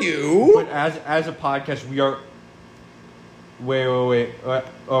for you. But as a podcast, we are. Wait. We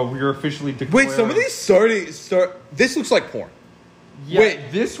are officially declaring. Wait, some of these start. This looks like porn. Yeah,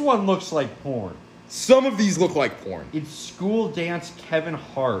 Wait, this one looks like porn. some of these look like porn. It's School Dance Kevin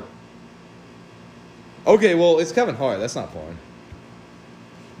Hart. Okay, well, it's Kevin Hart. That's not porn.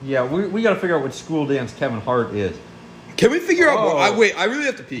 Yeah, we got to figure out what School Dance Kevin Hart is. Can we figure out more? I really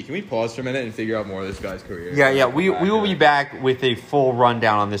have to pee. Can we pause for a minute and figure out more of this guy's career? Yeah. We will be back with a full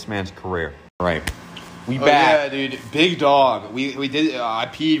rundown on this man's career. Right. We back. Yeah, dude. Big Dog. We did. I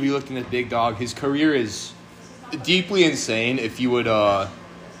peed. We looked into Big Dog. His career is deeply insane. If you would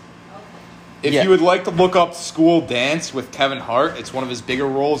you would like to look up School Dance with Kevin Hart, it's one of his bigger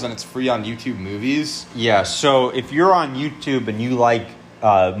roles and it's free on YouTube Movies. Yeah. So if you're on YouTube and you like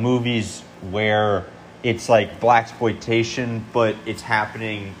movies where it's like blaxploitation, but it's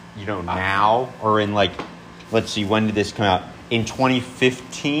happening, now or in like, let's see, when did this come out? In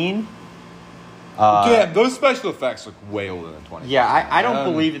 2015. Yeah, those special effects look way older than 2015. Yeah, I don't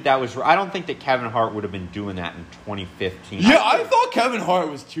believe that was. I don't think that Kevin Hart would have been doing that in 2015. Yeah, I thought Kevin Hart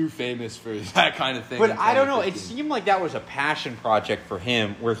was too famous for that kind of thing. But I don't know. It seemed like that was a passion project for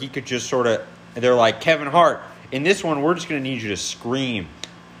him, where he could just sort of. They're like, Kevin Hart, in this one, we're just going to need you to scream.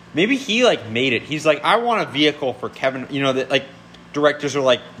 Maybe he made it. He's like, I want a vehicle for Kevin. That like directors are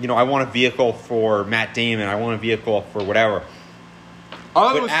like, I want a vehicle for Matt Damon. I want a vehicle for whatever. I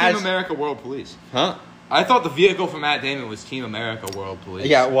thought it was Team America World Police. Huh? I thought the vehicle for Matt Damon was Team America World Police.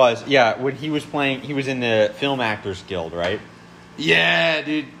 Yeah, it was. Yeah, when he was playing, he was in the Film Actors Guild, right? Yeah,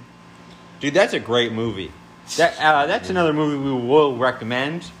 dude. Dude, that's a great movie. That's another movie we will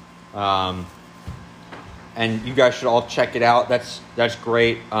recommend. And you guys should all check it out. That's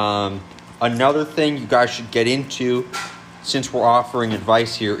great. Another thing you guys should get into, since we're offering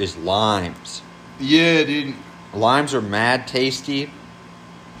advice here, is limes. Yeah, dude. Limes are mad tasty.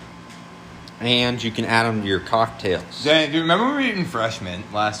 And you can add them to your cocktails. Dang, dude, remember we were eating fresh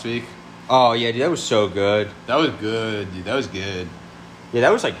mint last week? Oh, yeah, dude, that was so good. That was good, dude. That was good. Yeah,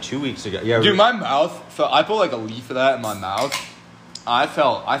 that was like 2 weeks ago. Yeah, dude, my mouth felt... I put like a leaf of that in my mouth. I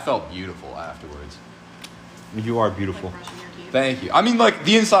felt beautiful afterwards. You are beautiful. Like brushing your teeth. Thank you. I mean, like,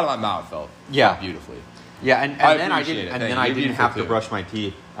 the inside of my mouth felt beautifully. Yeah, and then I didn't have to brush my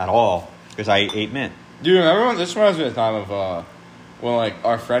teeth at all because I ate mint. Dude, remember when this reminds me of the time of when like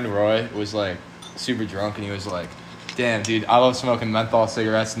our friend Roy was like super drunk and he was like, "Damn, dude, I love smoking menthol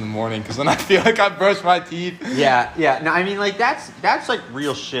cigarettes in the morning because then I feel like I brush my teeth." Yeah. No, I mean, like that's like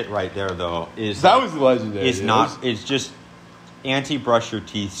real shit right there, though. Was legendary. It's just anti-brush your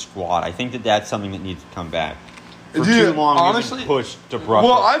teeth squad. I think that's something that needs to come back. For too long, honestly, we've been pushed to brush.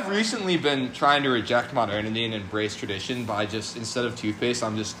 Well, I've recently been trying to reject modernity and embrace tradition by just, instead of toothpaste,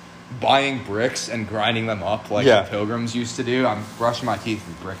 I'm just buying bricks and grinding them up like the pilgrims used to do. I'm brushing my teeth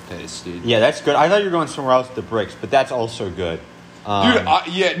with brick paste, dude. Yeah, that's good. I thought you were going somewhere else with the bricks, but that's also good.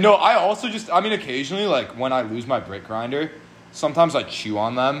 I also occasionally, like, when I lose my brick grinder, sometimes I chew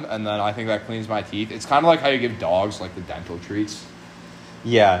on them, and then I think that cleans my teeth. It's kind of like how you give dogs, like, the dental treats.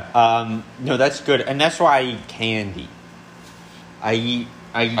 Yeah, no, that's good. And that's why I eat candy. I eat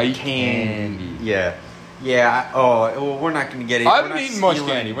candy. Yeah. Yeah. Well, we're not going to get it. I haven't eaten much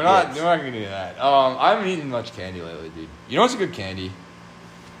candy. We're not going to do that. I haven't eaten much candy lately, dude. You know what's a good candy?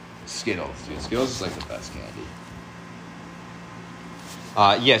 Skittles, dude. Skittles is like the best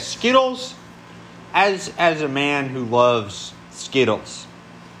candy. Skittles. As a man who loves Skittles,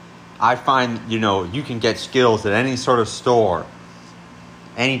 I find you can get Skittles at any sort of store.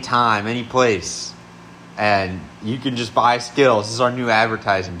 anytime, any place. And you can just buy Skittles. This is our new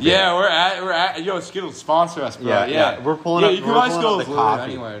advertising bit. Yeah, we're at yo, Skittles sponsor us, bro. Yeah. We're pulling up. You can buy Skittles the copy.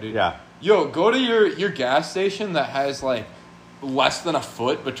 anywhere, dude. Yeah. Yo, go to your gas station that has like less than a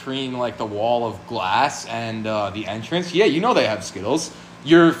foot between like the wall of glass and the entrance. Yeah, you know they have Skittles.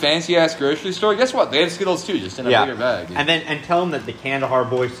 Your fancy ass grocery store, guess what? They have Skittles too, just in a bigger bag. Dude. And tell them that the Kandahar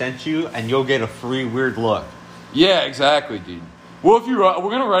boy sent you, and you'll get a free weird look. Yeah, exactly, dude. Well, if you we're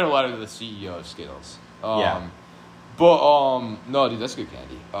gonna write a letter to the CEO of Skittles. No, dude, that's good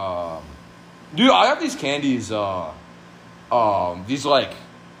candy. Dude, I have these candies. These like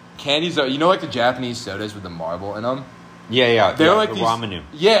candies that like the Japanese sodas with the marble in them. Yeah. They're like the these ramen.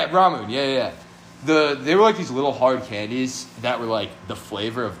 Yeah, ramen. Yeah. They were like these little hard candies that were like the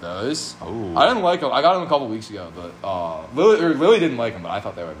flavor of those. Ooh. I didn't like them. I got them a couple weeks ago, but Lily didn't like them, but I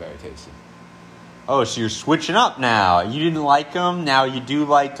thought they were very tasty. Oh, so you're switching up now. You didn't like them. Now you do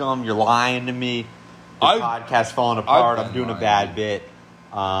like them. You're lying to me. The podcast's falling apart. I'm doing a bad bit.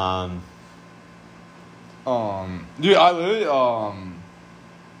 Dude, I literally,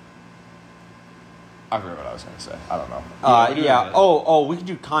 I forgot what I was going to say. I don't know. Yeah. Oh, we can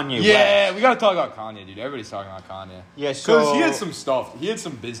do Kanye Yeah, West. we got to talk about Kanye, dude. Everybody's talking about Kanye. Yeah, so... Because he had some stuff. He had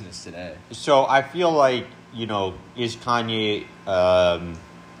some business today. So I feel like, is Kanye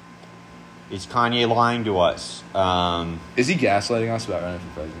lying to us? Is he gaslighting us about running for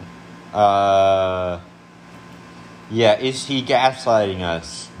president? Yeah, is he gaslighting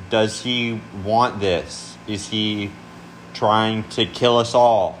us? Does he want this? Is he trying to kill us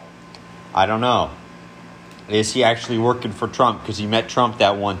all? I don't know. Is he actually working for Trump? Because he met Trump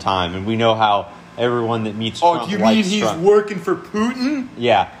that one time, and we know how everyone that meets Trump do you likes mean he's Trump. working for Putin?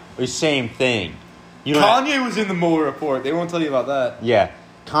 Yeah, the same thing. Kanye was in the Mueller report. They won't tell you about that. Yeah,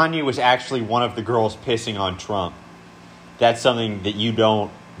 Kanye was actually one of the girls pissing on Trump. That's something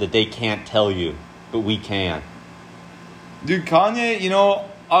that they can't tell you, but we can. Dude, Kanye, I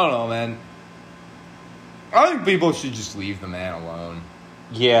don't know, man. I think people should just leave the man alone.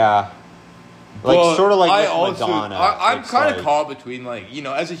 Yeah. But sort of like Madonna. I'm kind of caught between,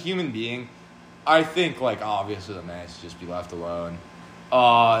 as a human being, I think, obviously the man should just be left alone.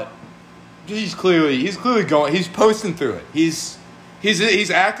 He's clearly going, he's posting through it. He's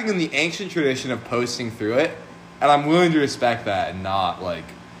acting in the ancient tradition of posting through it, and I'm willing to respect that and not,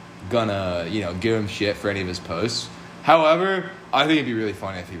 gonna, give him shit for any of his posts. However, I think it'd be really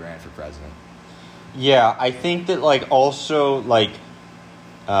funny if he ran for president. Yeah, I think that, also,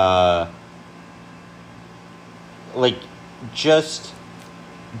 just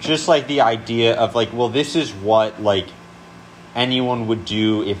the idea of, well, this is what, anyone would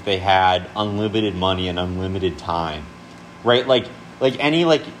do if they had unlimited money and unlimited time, right?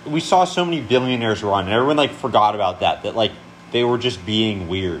 We saw so many billionaires run, and everyone, forgot about that they were just being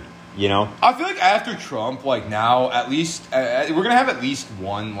weird. I feel like after Trump, now at least we're gonna have at least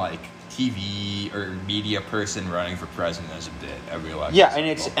one TV or media person running for president as a bit every election. Yeah, and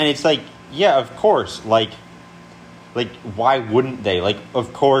it's yeah, of course, why wouldn't they?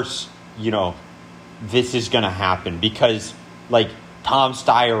 Of course, this is gonna happen because Tom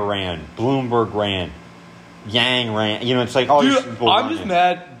Steyer ran, Bloomberg ran, Yang ran. It's all these people. I'm just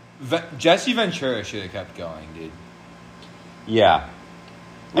mad. Jesse Ventura should have kept going, dude. Yeah.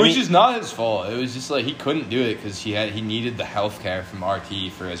 Which is not his fault. It was just he couldn't do it because he needed the health care from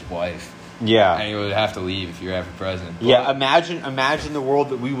RT for his wife. Yeah. And he would have to leave if you were ever president. But yeah, imagine the world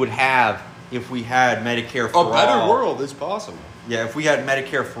that we would have if we had Medicare for all. A better world is possible. Yeah, if we had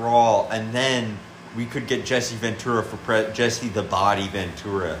Medicare for all, and then we could get Jesse Ventura for Jesse the Body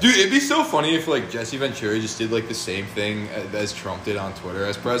Ventura. Dude, it'd be so funny if Jesse Ventura just did the same thing as Trump did on Twitter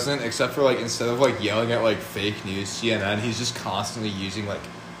as president, except for instead of yelling at fake news CNN, he's just constantly using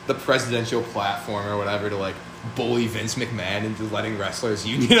the presidential platform or whatever to bully Vince McMahon into letting wrestlers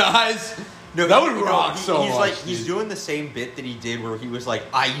unionize. No, that would rock so much. He's doing the same bit that he did where he was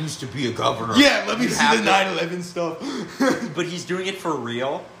I used to be a governor. Yeah, let me see the 9/11 stuff. But he's doing it for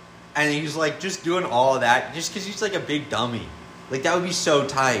real. And he's just doing all of that just because he's a big dummy. That would be so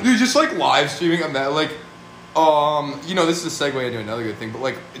tight. Dude, just live streaming on that. This is a segue into another good thing,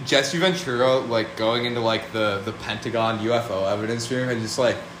 but Jesse Ventura going into the Pentagon UFO evidence room and just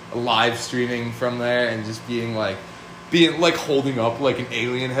live streaming from there and just being holding up an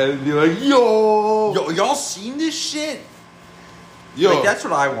alien head and be yo, y'all seen this shit? Yo, that's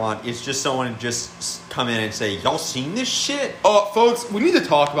what I want. Is just someone to just come in and say, y'all seen this shit? Folks, we need to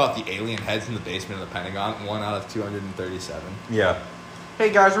talk about the alien heads in the basement of the Pentagon. 1 out of 237. Yeah. Hey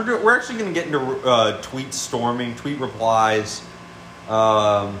guys, we're actually going to get into tweet storming, tweet replies.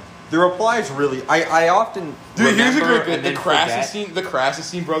 The replies really. I often Dude, here's a remember great and bit. then forget. The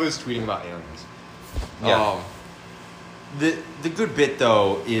Krasenstein brothers tweeting about aliens. Yeah. The good bit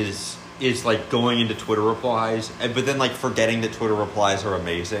though is like going into Twitter replies, but then like forgetting that Twitter replies are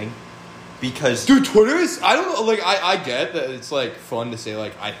amazing, because dude, Twitter is, I don't know, like I get that it's like fun to say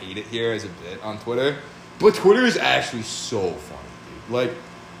like I hate it here as a bit on Twitter, but Twitter is actually so funny, dude. Like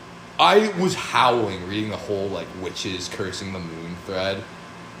I was howling reading the whole like witches cursing the moon thread.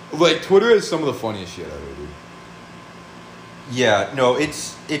 Like Twitter is some of the funniest shit ever, dude. Yeah, no,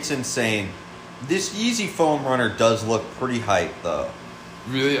 it's insane. This Yeezy foam runner does look pretty hype though.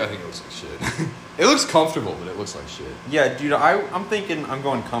 Really? I think it looks like shit. It looks comfortable, but it looks like shit. Yeah, dude, I'm thinking I'm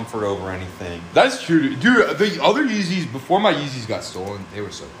going comfort over anything. That's true, dude. Dude, the other Yeezys, before my Yeezys got stolen, they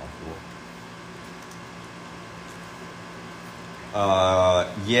were so comfortable.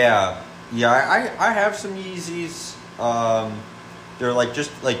 Yeah, I have some Yeezys. They're like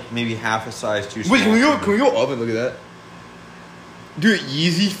just like maybe half a size too small. Wait, can we go up and look at that? Dude,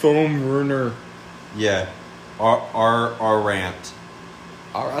 Yeezy foam runner. Yeah, our rant.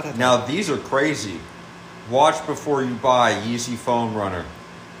 Alright. Now these are crazy. Watch before you buy Yeezy foam runner.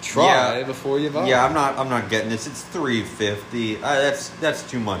 Try before you buy. Yeah, I'm not getting this. It's $350. That's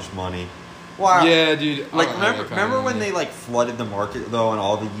too much money. Wow. Yeah, dude. Like remember when they like flooded the market though, and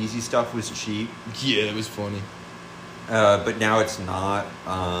all the Yeezy stuff was cheap? Yeah, it was funny. But now it's not.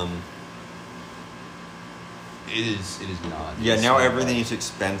 It is not. Yeah, It's now not everything bad. is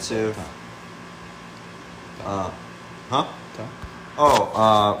expensive. Huh?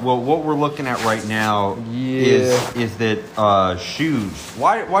 Well, what we're looking at right now is that shoes.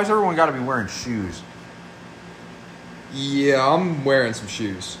 Why's everyone got to be wearing shoes? Yeah, I'm wearing some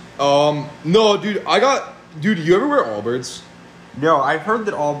shoes. No, dude, you ever wear Allbirds? No, I've heard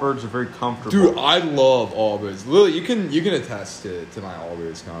that Allbirds are very comfortable. Dude, I love Allbirds. Lily, you can attest to my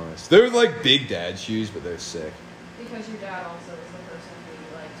Allbirds comments. They're like big dad shoes, but they're sick. Because your dad also was the person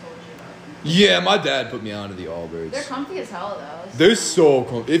who like told you about them. Yeah, my dad put me onto the Allbirds. They're comfy as hell though. They're so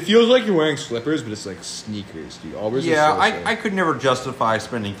comfy. It feels like you're wearing slippers, but it's like sneakers, dude. Allbirds Yeah, are so sick. I could never justify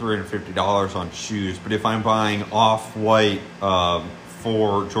spending $350 on shoes, but if I'm buying Off-White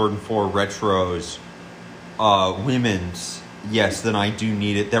for Jordan 4 Retros, women's, yes, then I do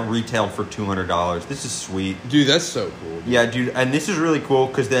need it. That retailed for $200. This is sweet. Dude, that's so cool. Dude. Yeah, dude, and this is really cool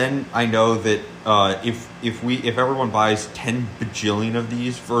because then I know that if everyone buys 10 bajillion of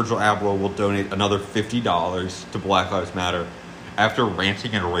these, Virgil Abloh will donate another $50 to Black Lives Matter after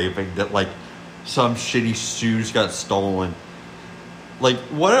ranting and raving that like some shitty shoes got stolen. Like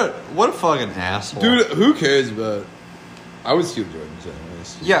what a fucking asshole, Dude, who cares about? I would steal Jordans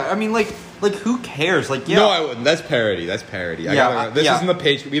anyways. Yeah, I mean like who cares? Like yeah. No, I wouldn't. That's parody. Yeah, This isn't the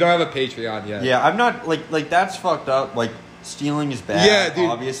Patreon. We don't have a Patreon yet. Yeah, I'm not like that's fucked up. Like stealing is bad. Yeah, dude.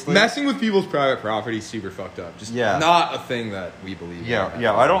 Obviously, messing with people's private property is super fucked up. Just not a thing that we believe. Yeah, in.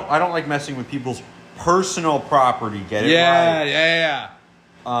 yeah. I don't like messing with people's personal property. Get it right? Yeah.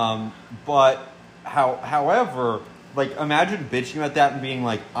 But however, like imagine bitching about that and being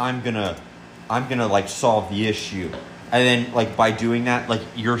like, I'm gonna like solve the issue. And then, like, by doing that, like,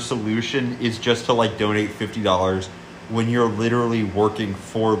 your solution is just to, like, donate $50 when you're literally working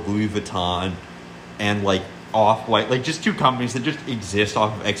for Louis Vuitton and, like, Off-White. Like, just two companies that just exist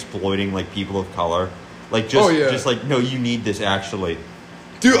off of exploiting, like, people of color. Like, just like, no, you need this, actually.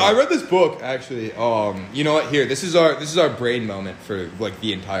 Dude, I read this book, actually. You know what? Here, this is our brain moment for, like,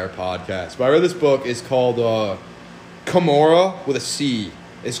 the entire podcast. But I read this book. It's called Camorra with a C.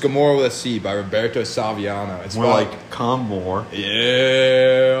 It's Gomorrah with a C by Roberto Saviano. It's more like come more.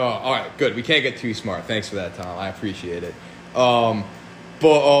 Yeah. All right, good. We can't get too smart. Thanks for that, Tom. I appreciate it. But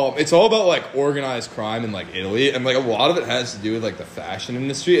it's all about like organized crime in like Italy, and like a lot of it has to do with like the fashion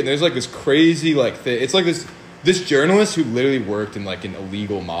industry. And there's like this crazy like thing. It's like this journalist who literally worked in like an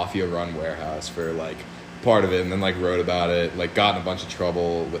illegal mafia-run warehouse for like part of it, and then like wrote about it, like got in a bunch of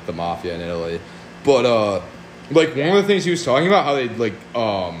trouble with the mafia in Italy. But like one of the things he was talking about, how they like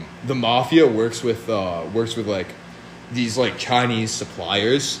the mafia works with like these like Chinese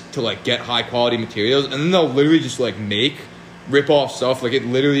suppliers to like get high quality materials, and then they'll literally just like rip off stuff. Like it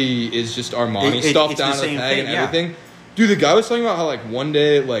literally is just Armani stuff down to the peg and everything. Yeah. Dude, the guy was talking about how like one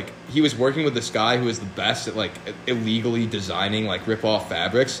day like he was working with this guy who was the best at like illegally designing like rip off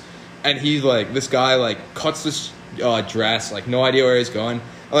fabrics, and he's like this guy like cuts this dress, like no idea where he's going.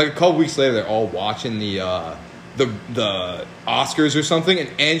 And, like a couple weeks later, they're all watching the Oscars or something, and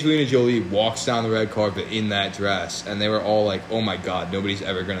Angelina Jolie walks down the red carpet in that dress, and they were all like, oh my god, nobody's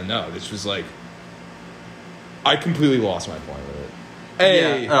ever gonna know. This was like, I completely lost my point with it.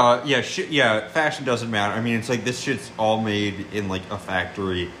 Hey. Fashion doesn't matter. I mean, it's like this shit's all made in like a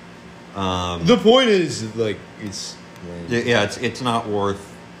factory The point is, like, it's... Yeah, it's not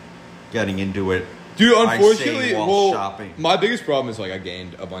worth getting into it. Dude, unfortunately, while shopping. My biggest problem is, like, I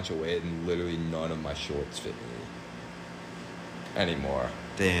gained a bunch of weight and literally none of my shorts fit me anymore.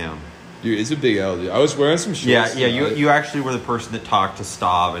 Damn. Dude, it's a big L, dude. I was wearing some shorts. Yeah, you actually were the person that talked to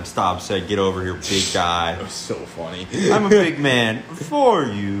Stav, and Stav said, "Get over here, big guy." That was so funny. I'm a big man for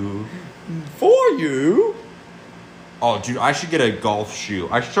you. For you? Oh, dude, I should get a golf shoe.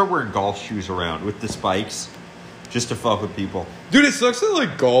 I should start wearing golf shoes around with the spikes, just to fuck with people. Dude, it sucks that,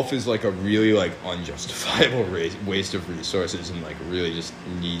 like, golf is, like, a really, like, unjustifiable waste of resources and, like, really just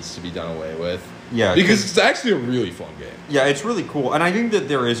needs to be done away with. Yeah. Because it's actually a really fun game. Yeah, it's really cool. And I think that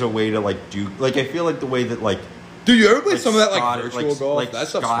there is a way to, like, do... Like, I feel like the way that, like... Dude, you ever play like some of that, like, Scottish, virtual golf? Like, That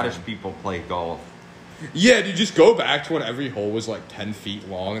stuff's Scottish fun. people play golf. Yeah, dude, just go back to when every hole was, like, 10 feet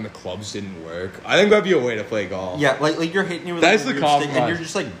long and the clubs didn't work. I think that'd be a way to play golf. Yeah, like you're hitting it with That's like, a the weird stick, and compromise. you're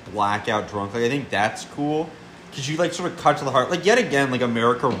just, like, blackout drunk. Like, I think that's cool. Because you, like, sort of cut to the heart. Like, yet again, like,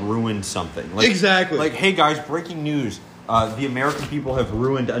 America ruined something. Like, Exactly. Like, hey, guys, breaking news. The American people have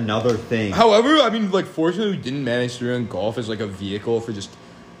ruined another thing. However, I mean, like, fortunately, we didn't manage to ruin golf as, like, a vehicle for just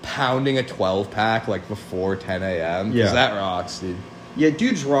pounding a 12-pack, like, before 10 a.m. Because Yeah. that rocks, dude. Yeah,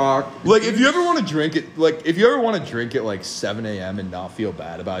 dudes rock. Like, if you ever want to drink it, like, 7 a.m. and not feel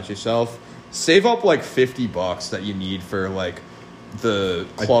bad about yourself, save up, like, $50 that you need for, like, the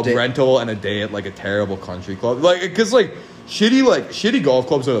club rental and a day at, like, a terrible country club. Like, because, like, shitty golf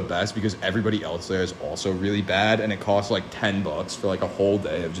clubs are the best because everybody else there is also really bad, and it costs, like, $10 for, like, a whole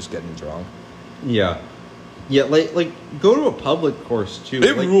day of just getting drunk. Yeah. Yeah, like go to a public course, too.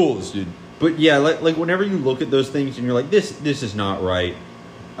 It like, rules, dude. But, yeah, like whenever you look at those things and you're like, this is not right.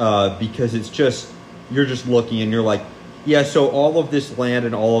 Because it's just... You're just looking and you're like, yeah, so all of this land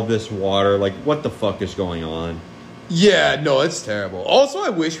and all of this water, like, what the fuck is going on? Yeah, no, it's terrible. Also, I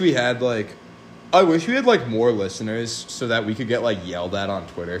wish we had more listeners so that we could get, like, yelled at on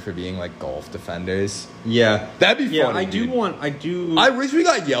Twitter for being, like, golf defenders. Yeah. That'd be Yeah, funny, dude. I wish we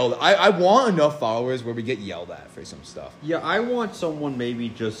got yelled. I want enough followers where we get yelled at for some stuff. Yeah, I want someone maybe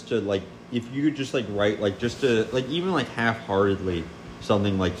just to, like, if you could just, like, write, like, just to, like, even, like, half-heartedly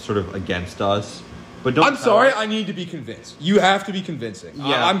something, like, sort of against us. But don't I'm sorry, I need to be convinced. You have to be convincing.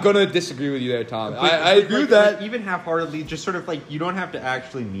 Yeah. I'm going to disagree with you there, Tom. But, I agree like, with that. Like, even half-heartedly, just sort of, like, you don't have to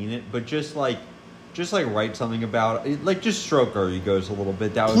actually mean it, but just write something about it. Like, just stroke our egos a little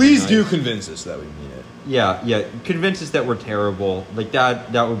bit. That would Please be nice. do convince us that we mean it. Yeah. Convince us that we're terrible. Like,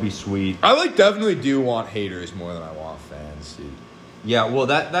 that would be sweet. I, like, definitely do want haters more than I want fans, dude. Yeah, well,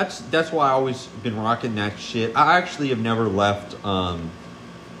 that's why I always been rocking that shit. I actually have never left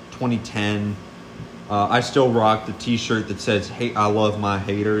 2010. I still rock the T-shirt that says, "Hey, I love my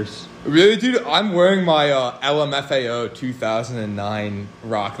haters." Really, dude? I'm wearing my LMFAO 2009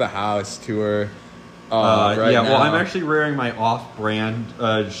 Rock the House tour right now. Well, I'm actually wearing my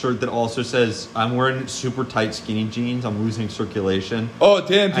off-brand shirt that also says, I'm wearing super tight skinny jeans. I'm losing circulation. Oh,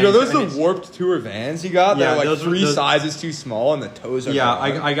 damn, dude. And Are those it's- the Warped Tour Vans you got? Yeah, They're like those are three the- sizes too small and the toes are Yeah,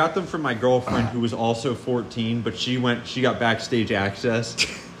 gone. I got them from my girlfriend who was also 14, but she got backstage access.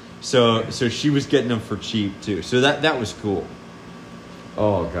 So she was getting them for cheap, too. So that was cool.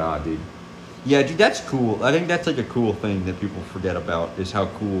 Oh, God, dude. Yeah, dude, that's cool. I think that's, like, a cool thing that people forget about is how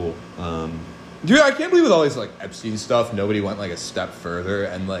cool... Dude, I can't believe with all these, like, Epstein stuff, nobody went, like, a step further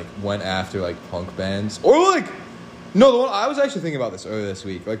and, like, went after, like, punk bands. Or, like... No, the one... I was actually thinking about this earlier this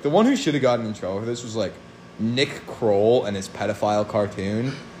week. Like, the one who should have gotten in trouble for this was, like, Nick Kroll and his pedophile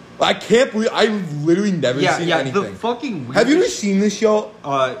cartoon. I can't believe... I've literally never seen anything. The fucking weirdest... Have you ever seen this show?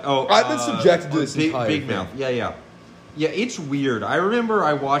 I've been subjected to this Big entire thing. Mouth. Yeah, it's weird. I remember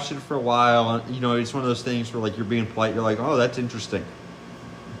I watched it for a while. And, it's one of those things where, like, you're being polite. You're like, oh, that's interesting.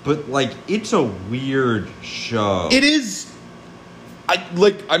 But, like, it's a weird show. It is.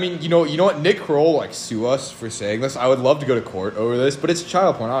 I mean, you know what? Nick Kroll, like, sue us for saying this. I would love to go to court over this, but it's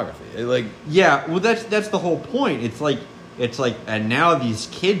child pornography. Yeah, well, that's the whole point. It's like, and now these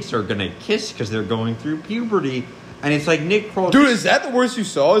kids are gonna kiss because they're going through puberty, and it's like Nick Kroll. Dude, is that the worst you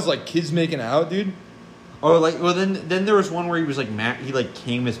saw? Is like kids making out, dude? Or like, well, then there was one where he was like, he like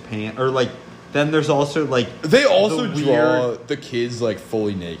came his pants, or like. Then there's also, like... They also draw the kids, like,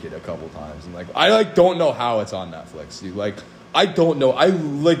 fully naked a couple times. And, like, I, like, don't know how it's on Netflix, dude. Like, I don't know. I,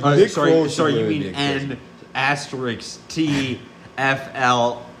 like, Nick Kroll... Sorry, you mean N asterisk T F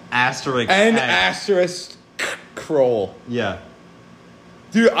L asterisk N X. asterisk Kroll. Yeah.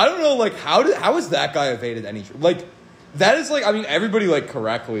 Dude, I don't know, like, how is that guy evaded any... Like, that is, like, I mean, everybody, like,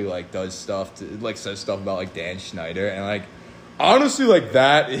 correctly, like, does stuff to... Like, says stuff about, like, Dan Schneider. And, like... Honestly, like,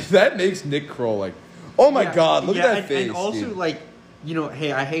 that makes Nick Kroll, like, oh my God, look at that face, and also, dude. like,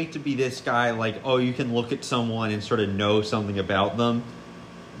 hey, I hate to be this guy, like, oh, you can look at someone and sort of know something about them,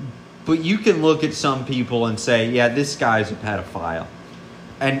 but you can look at some people and say, yeah, this guy's a pedophile.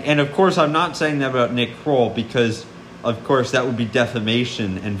 And of course, I'm not saying that about Nick Kroll because, of course, that would be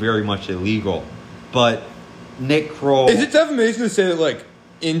defamation and very much illegal. But Nick Kroll... Is it defamation to say that, like,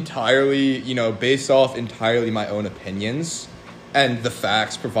 entirely, based off entirely my own opinions and the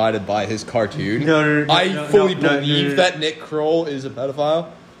facts provided by his cartoon? No, I fully believe that Nick Kroll is a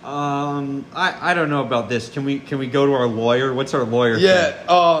pedophile. I don't know about this. Can we go to our lawyer? What's our lawyer?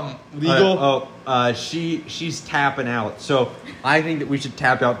 Yeah, legal. She's tapping out. So I think that we should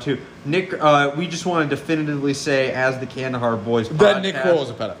tap out too. Nick, we just want to definitively say, as the Kandahar Boys podcast, that Nick Kroll is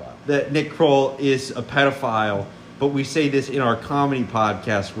a pedophile. That Nick Kroll is a pedophile, but we say this in our comedy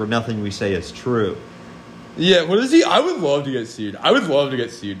podcast where nothing we say is true. Yeah, what is he? I would love to get sued. I would love to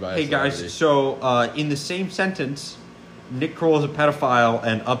get sued by. Hey guys, so in the same sentence, Nick Kroll is a pedophile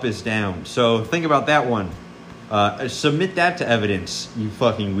and up is down. So think about that one. Submit that to evidence, you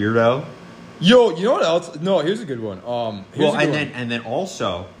fucking weirdo. Yo, you know what else? No, here's a good one. And then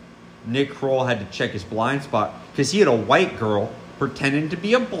also, Nick Kroll had to check his blind spot because he had a white girl pretending to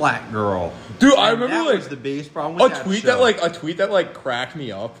be a black girl. Dude, I remember that like was the biggest problem with a tweet that cracked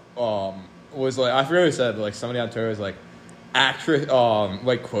me up. Was like, I forget what it said. Like somebody on Twitter was like, actress.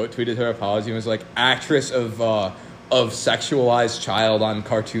 Quote tweeted her apology and was like, actress of sexualized child on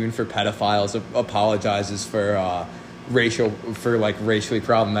cartoon for pedophiles apologizes for racially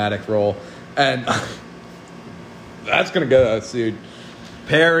problematic role. And that's gonna get us sued.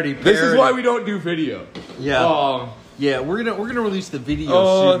 Parody. This is why we don't do video. Yeah. Yeah, we're gonna release the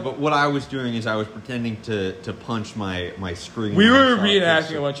video soon. But what I was doing is I was pretending to punch my screen. We were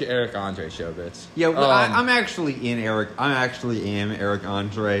reenacting a bunch of Eric Andre show bits. Yeah, well, I'm actually am Eric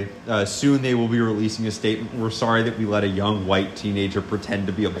Andre. Soon they will be releasing a statement. We're sorry that we let a young white teenager pretend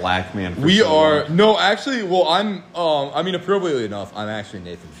to be a black man. Appropriately enough, I'm actually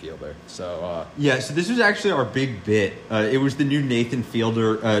Nathan Fielder. So so this was actually our big bit. It was the new Nathan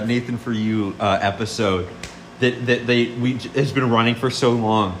Fielder, Nathan for You episode. That has been running for so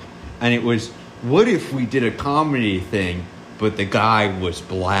long, and it was, what if we did a comedy thing, but the guy was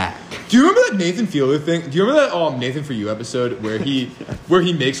black? Do you remember that Nathan Fielder thing? Do you remember that Nathan for You episode where he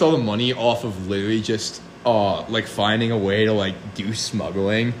makes all the money off of literally just finding a way to do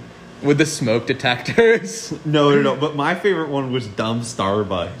smuggling with the smoke detectors? No. But my favorite one was Dumb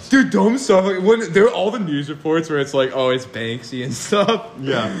Starbucks. Dude, Dumb Starbucks. When there are all the news reports where it's like, oh, it's Banksy and stuff.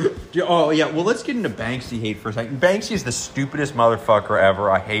 Yeah. Oh, yeah. Well, let's get into Banksy hate for a second. Banksy is the stupidest motherfucker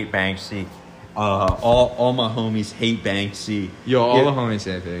ever. I hate Banksy. All my homies hate Banksy. The homies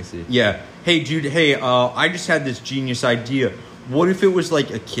hate Banksy. Yeah. Hey, dude. Hey, I just had this genius idea. What if it was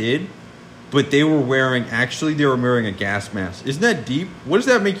like a kid? But they were wearing a gas mask. Isn't that deep? What does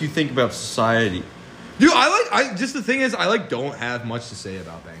that make you think about society? Dude, the thing is, I don't have much to say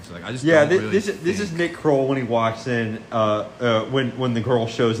about Banks. This is Nick Kroll when he walks in, when the girl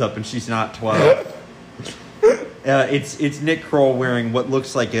shows up and she's not 12. It's Nick Kroll wearing what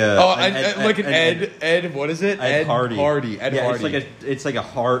looks like Ed Hardy. It's like a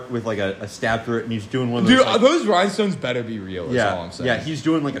heart with like a stab through it, and he's doing one of those. Dude, those rhinestones better be real. Yeah, is all I'm saying. Yeah, he's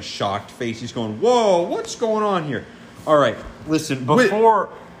doing like a shocked face. He's going, "Whoa, what's going on here?" All right, listen. Before,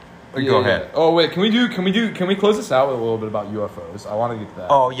 go ahead. Oh wait, can we close this out with a little bit about UFOs? I want to get to that.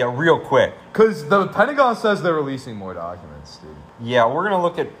 Oh yeah, real quick. Because the Pentagon says they're releasing more documents, dude. Yeah, we're gonna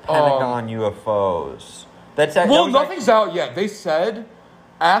look at Pentagon UFOs. Nothing's out yet. They said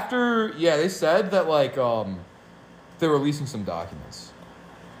that they're releasing some documents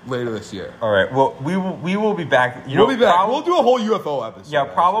later this year. All right. Well, we will be back. We'll be back. We'll do a whole UFO episode. Yeah,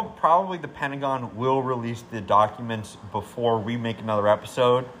 probably the Pentagon will release the documents before we make another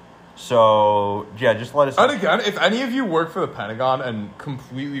episode. So yeah, just let us know. And again, if any of you work for the Pentagon and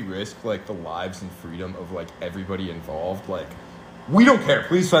completely risk the lives and freedom of everybody involved, we don't care.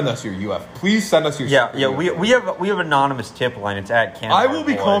 Please send us your Please send us your We have anonymous tip line. It's at Kandahar I will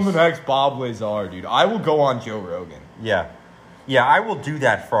become the next Bob Lazar, dude. I will go on Joe Rogan. Yeah, I will do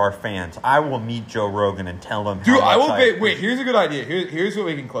that for our fans. I will meet Joe Rogan and tell him. Dude, wait. Here's a good idea. Here's what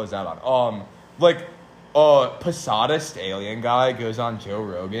we can close out on. Posadist alien guy goes on Joe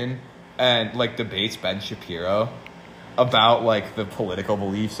Rogan and debates Ben Shapiro about the political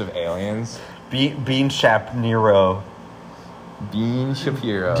beliefs of aliens. Bean Shapiro. Bean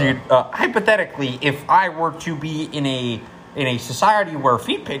Shapiro. Dude, hypothetically, if I were to be in a society where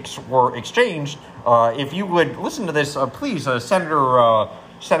feet pics were exchanged, if you would listen to this, please, Senator.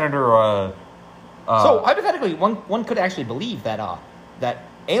 So hypothetically, one could actually believe that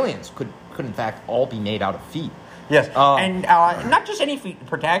aliens could in fact all be made out of feet. Yes, and not just any feet to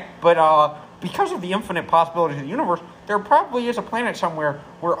protect, but because of the infinite possibilities of the universe, there probably is a planet somewhere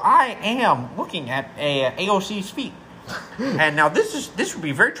where I am looking at AOC's feet. And now this would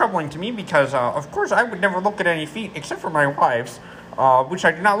be very troubling to me because, of course, I would never look at any feet except for my wife's, which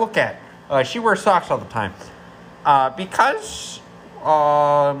I do not look at. She wears socks all the time because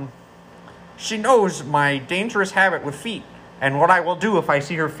she knows my dangerous habit with feet and what I will do if I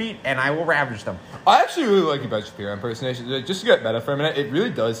see her feet, and I will ravage them. I actually really like your Ben Shapiro impersonation. Just to get meta for a minute, it really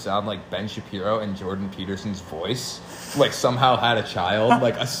does sound like Ben Shapiro and Jordan Peterson's voice, like somehow had a child,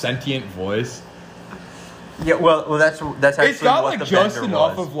 like a sentient voice. Yeah, well, that's actually it's got what like the just bender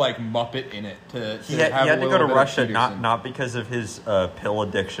enough was. of like Muppet in it to He have had a to go little to bit of Russia Peterson. not because of his pill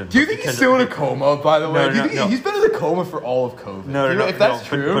addiction. Do you think he's still in a coma? By the way, No, do you no, think no. he's been in a coma for all of COVID? No, if that's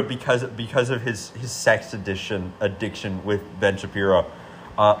true, but because of his sex addiction with Ben Shapiro.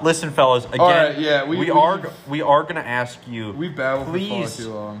 Listen, fellas. Again, all right, yeah, we are going to ask you. We've battled for far please,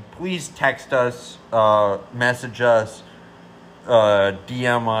 too long. Please text us, message us,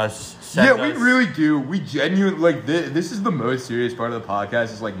 DM us. Send We us. really do. We genuinely like this is the most serious part of the podcast.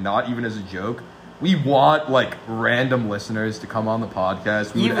 It's like not even as a joke. We want like random listeners to come on the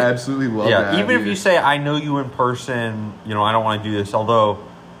podcast. We would absolutely love that. Yeah, even if you say I know you in person, I don't want to do this. Although,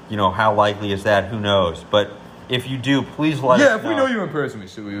 how likely is that? Who knows? But if you do, please let us know. Yeah, if we know you in person,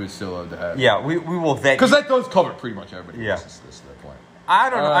 we would still love to have you. Yeah, we will vet because that does cover pretty much everybody. Yeah. This is that point. I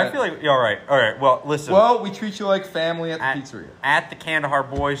don't know. I feel like all right. Well, listen. Well, we treat you like family at the pizzeria. At the Kandahar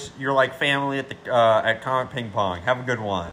Boys, you're like family at the at Comet Ping Pong. Have a good one.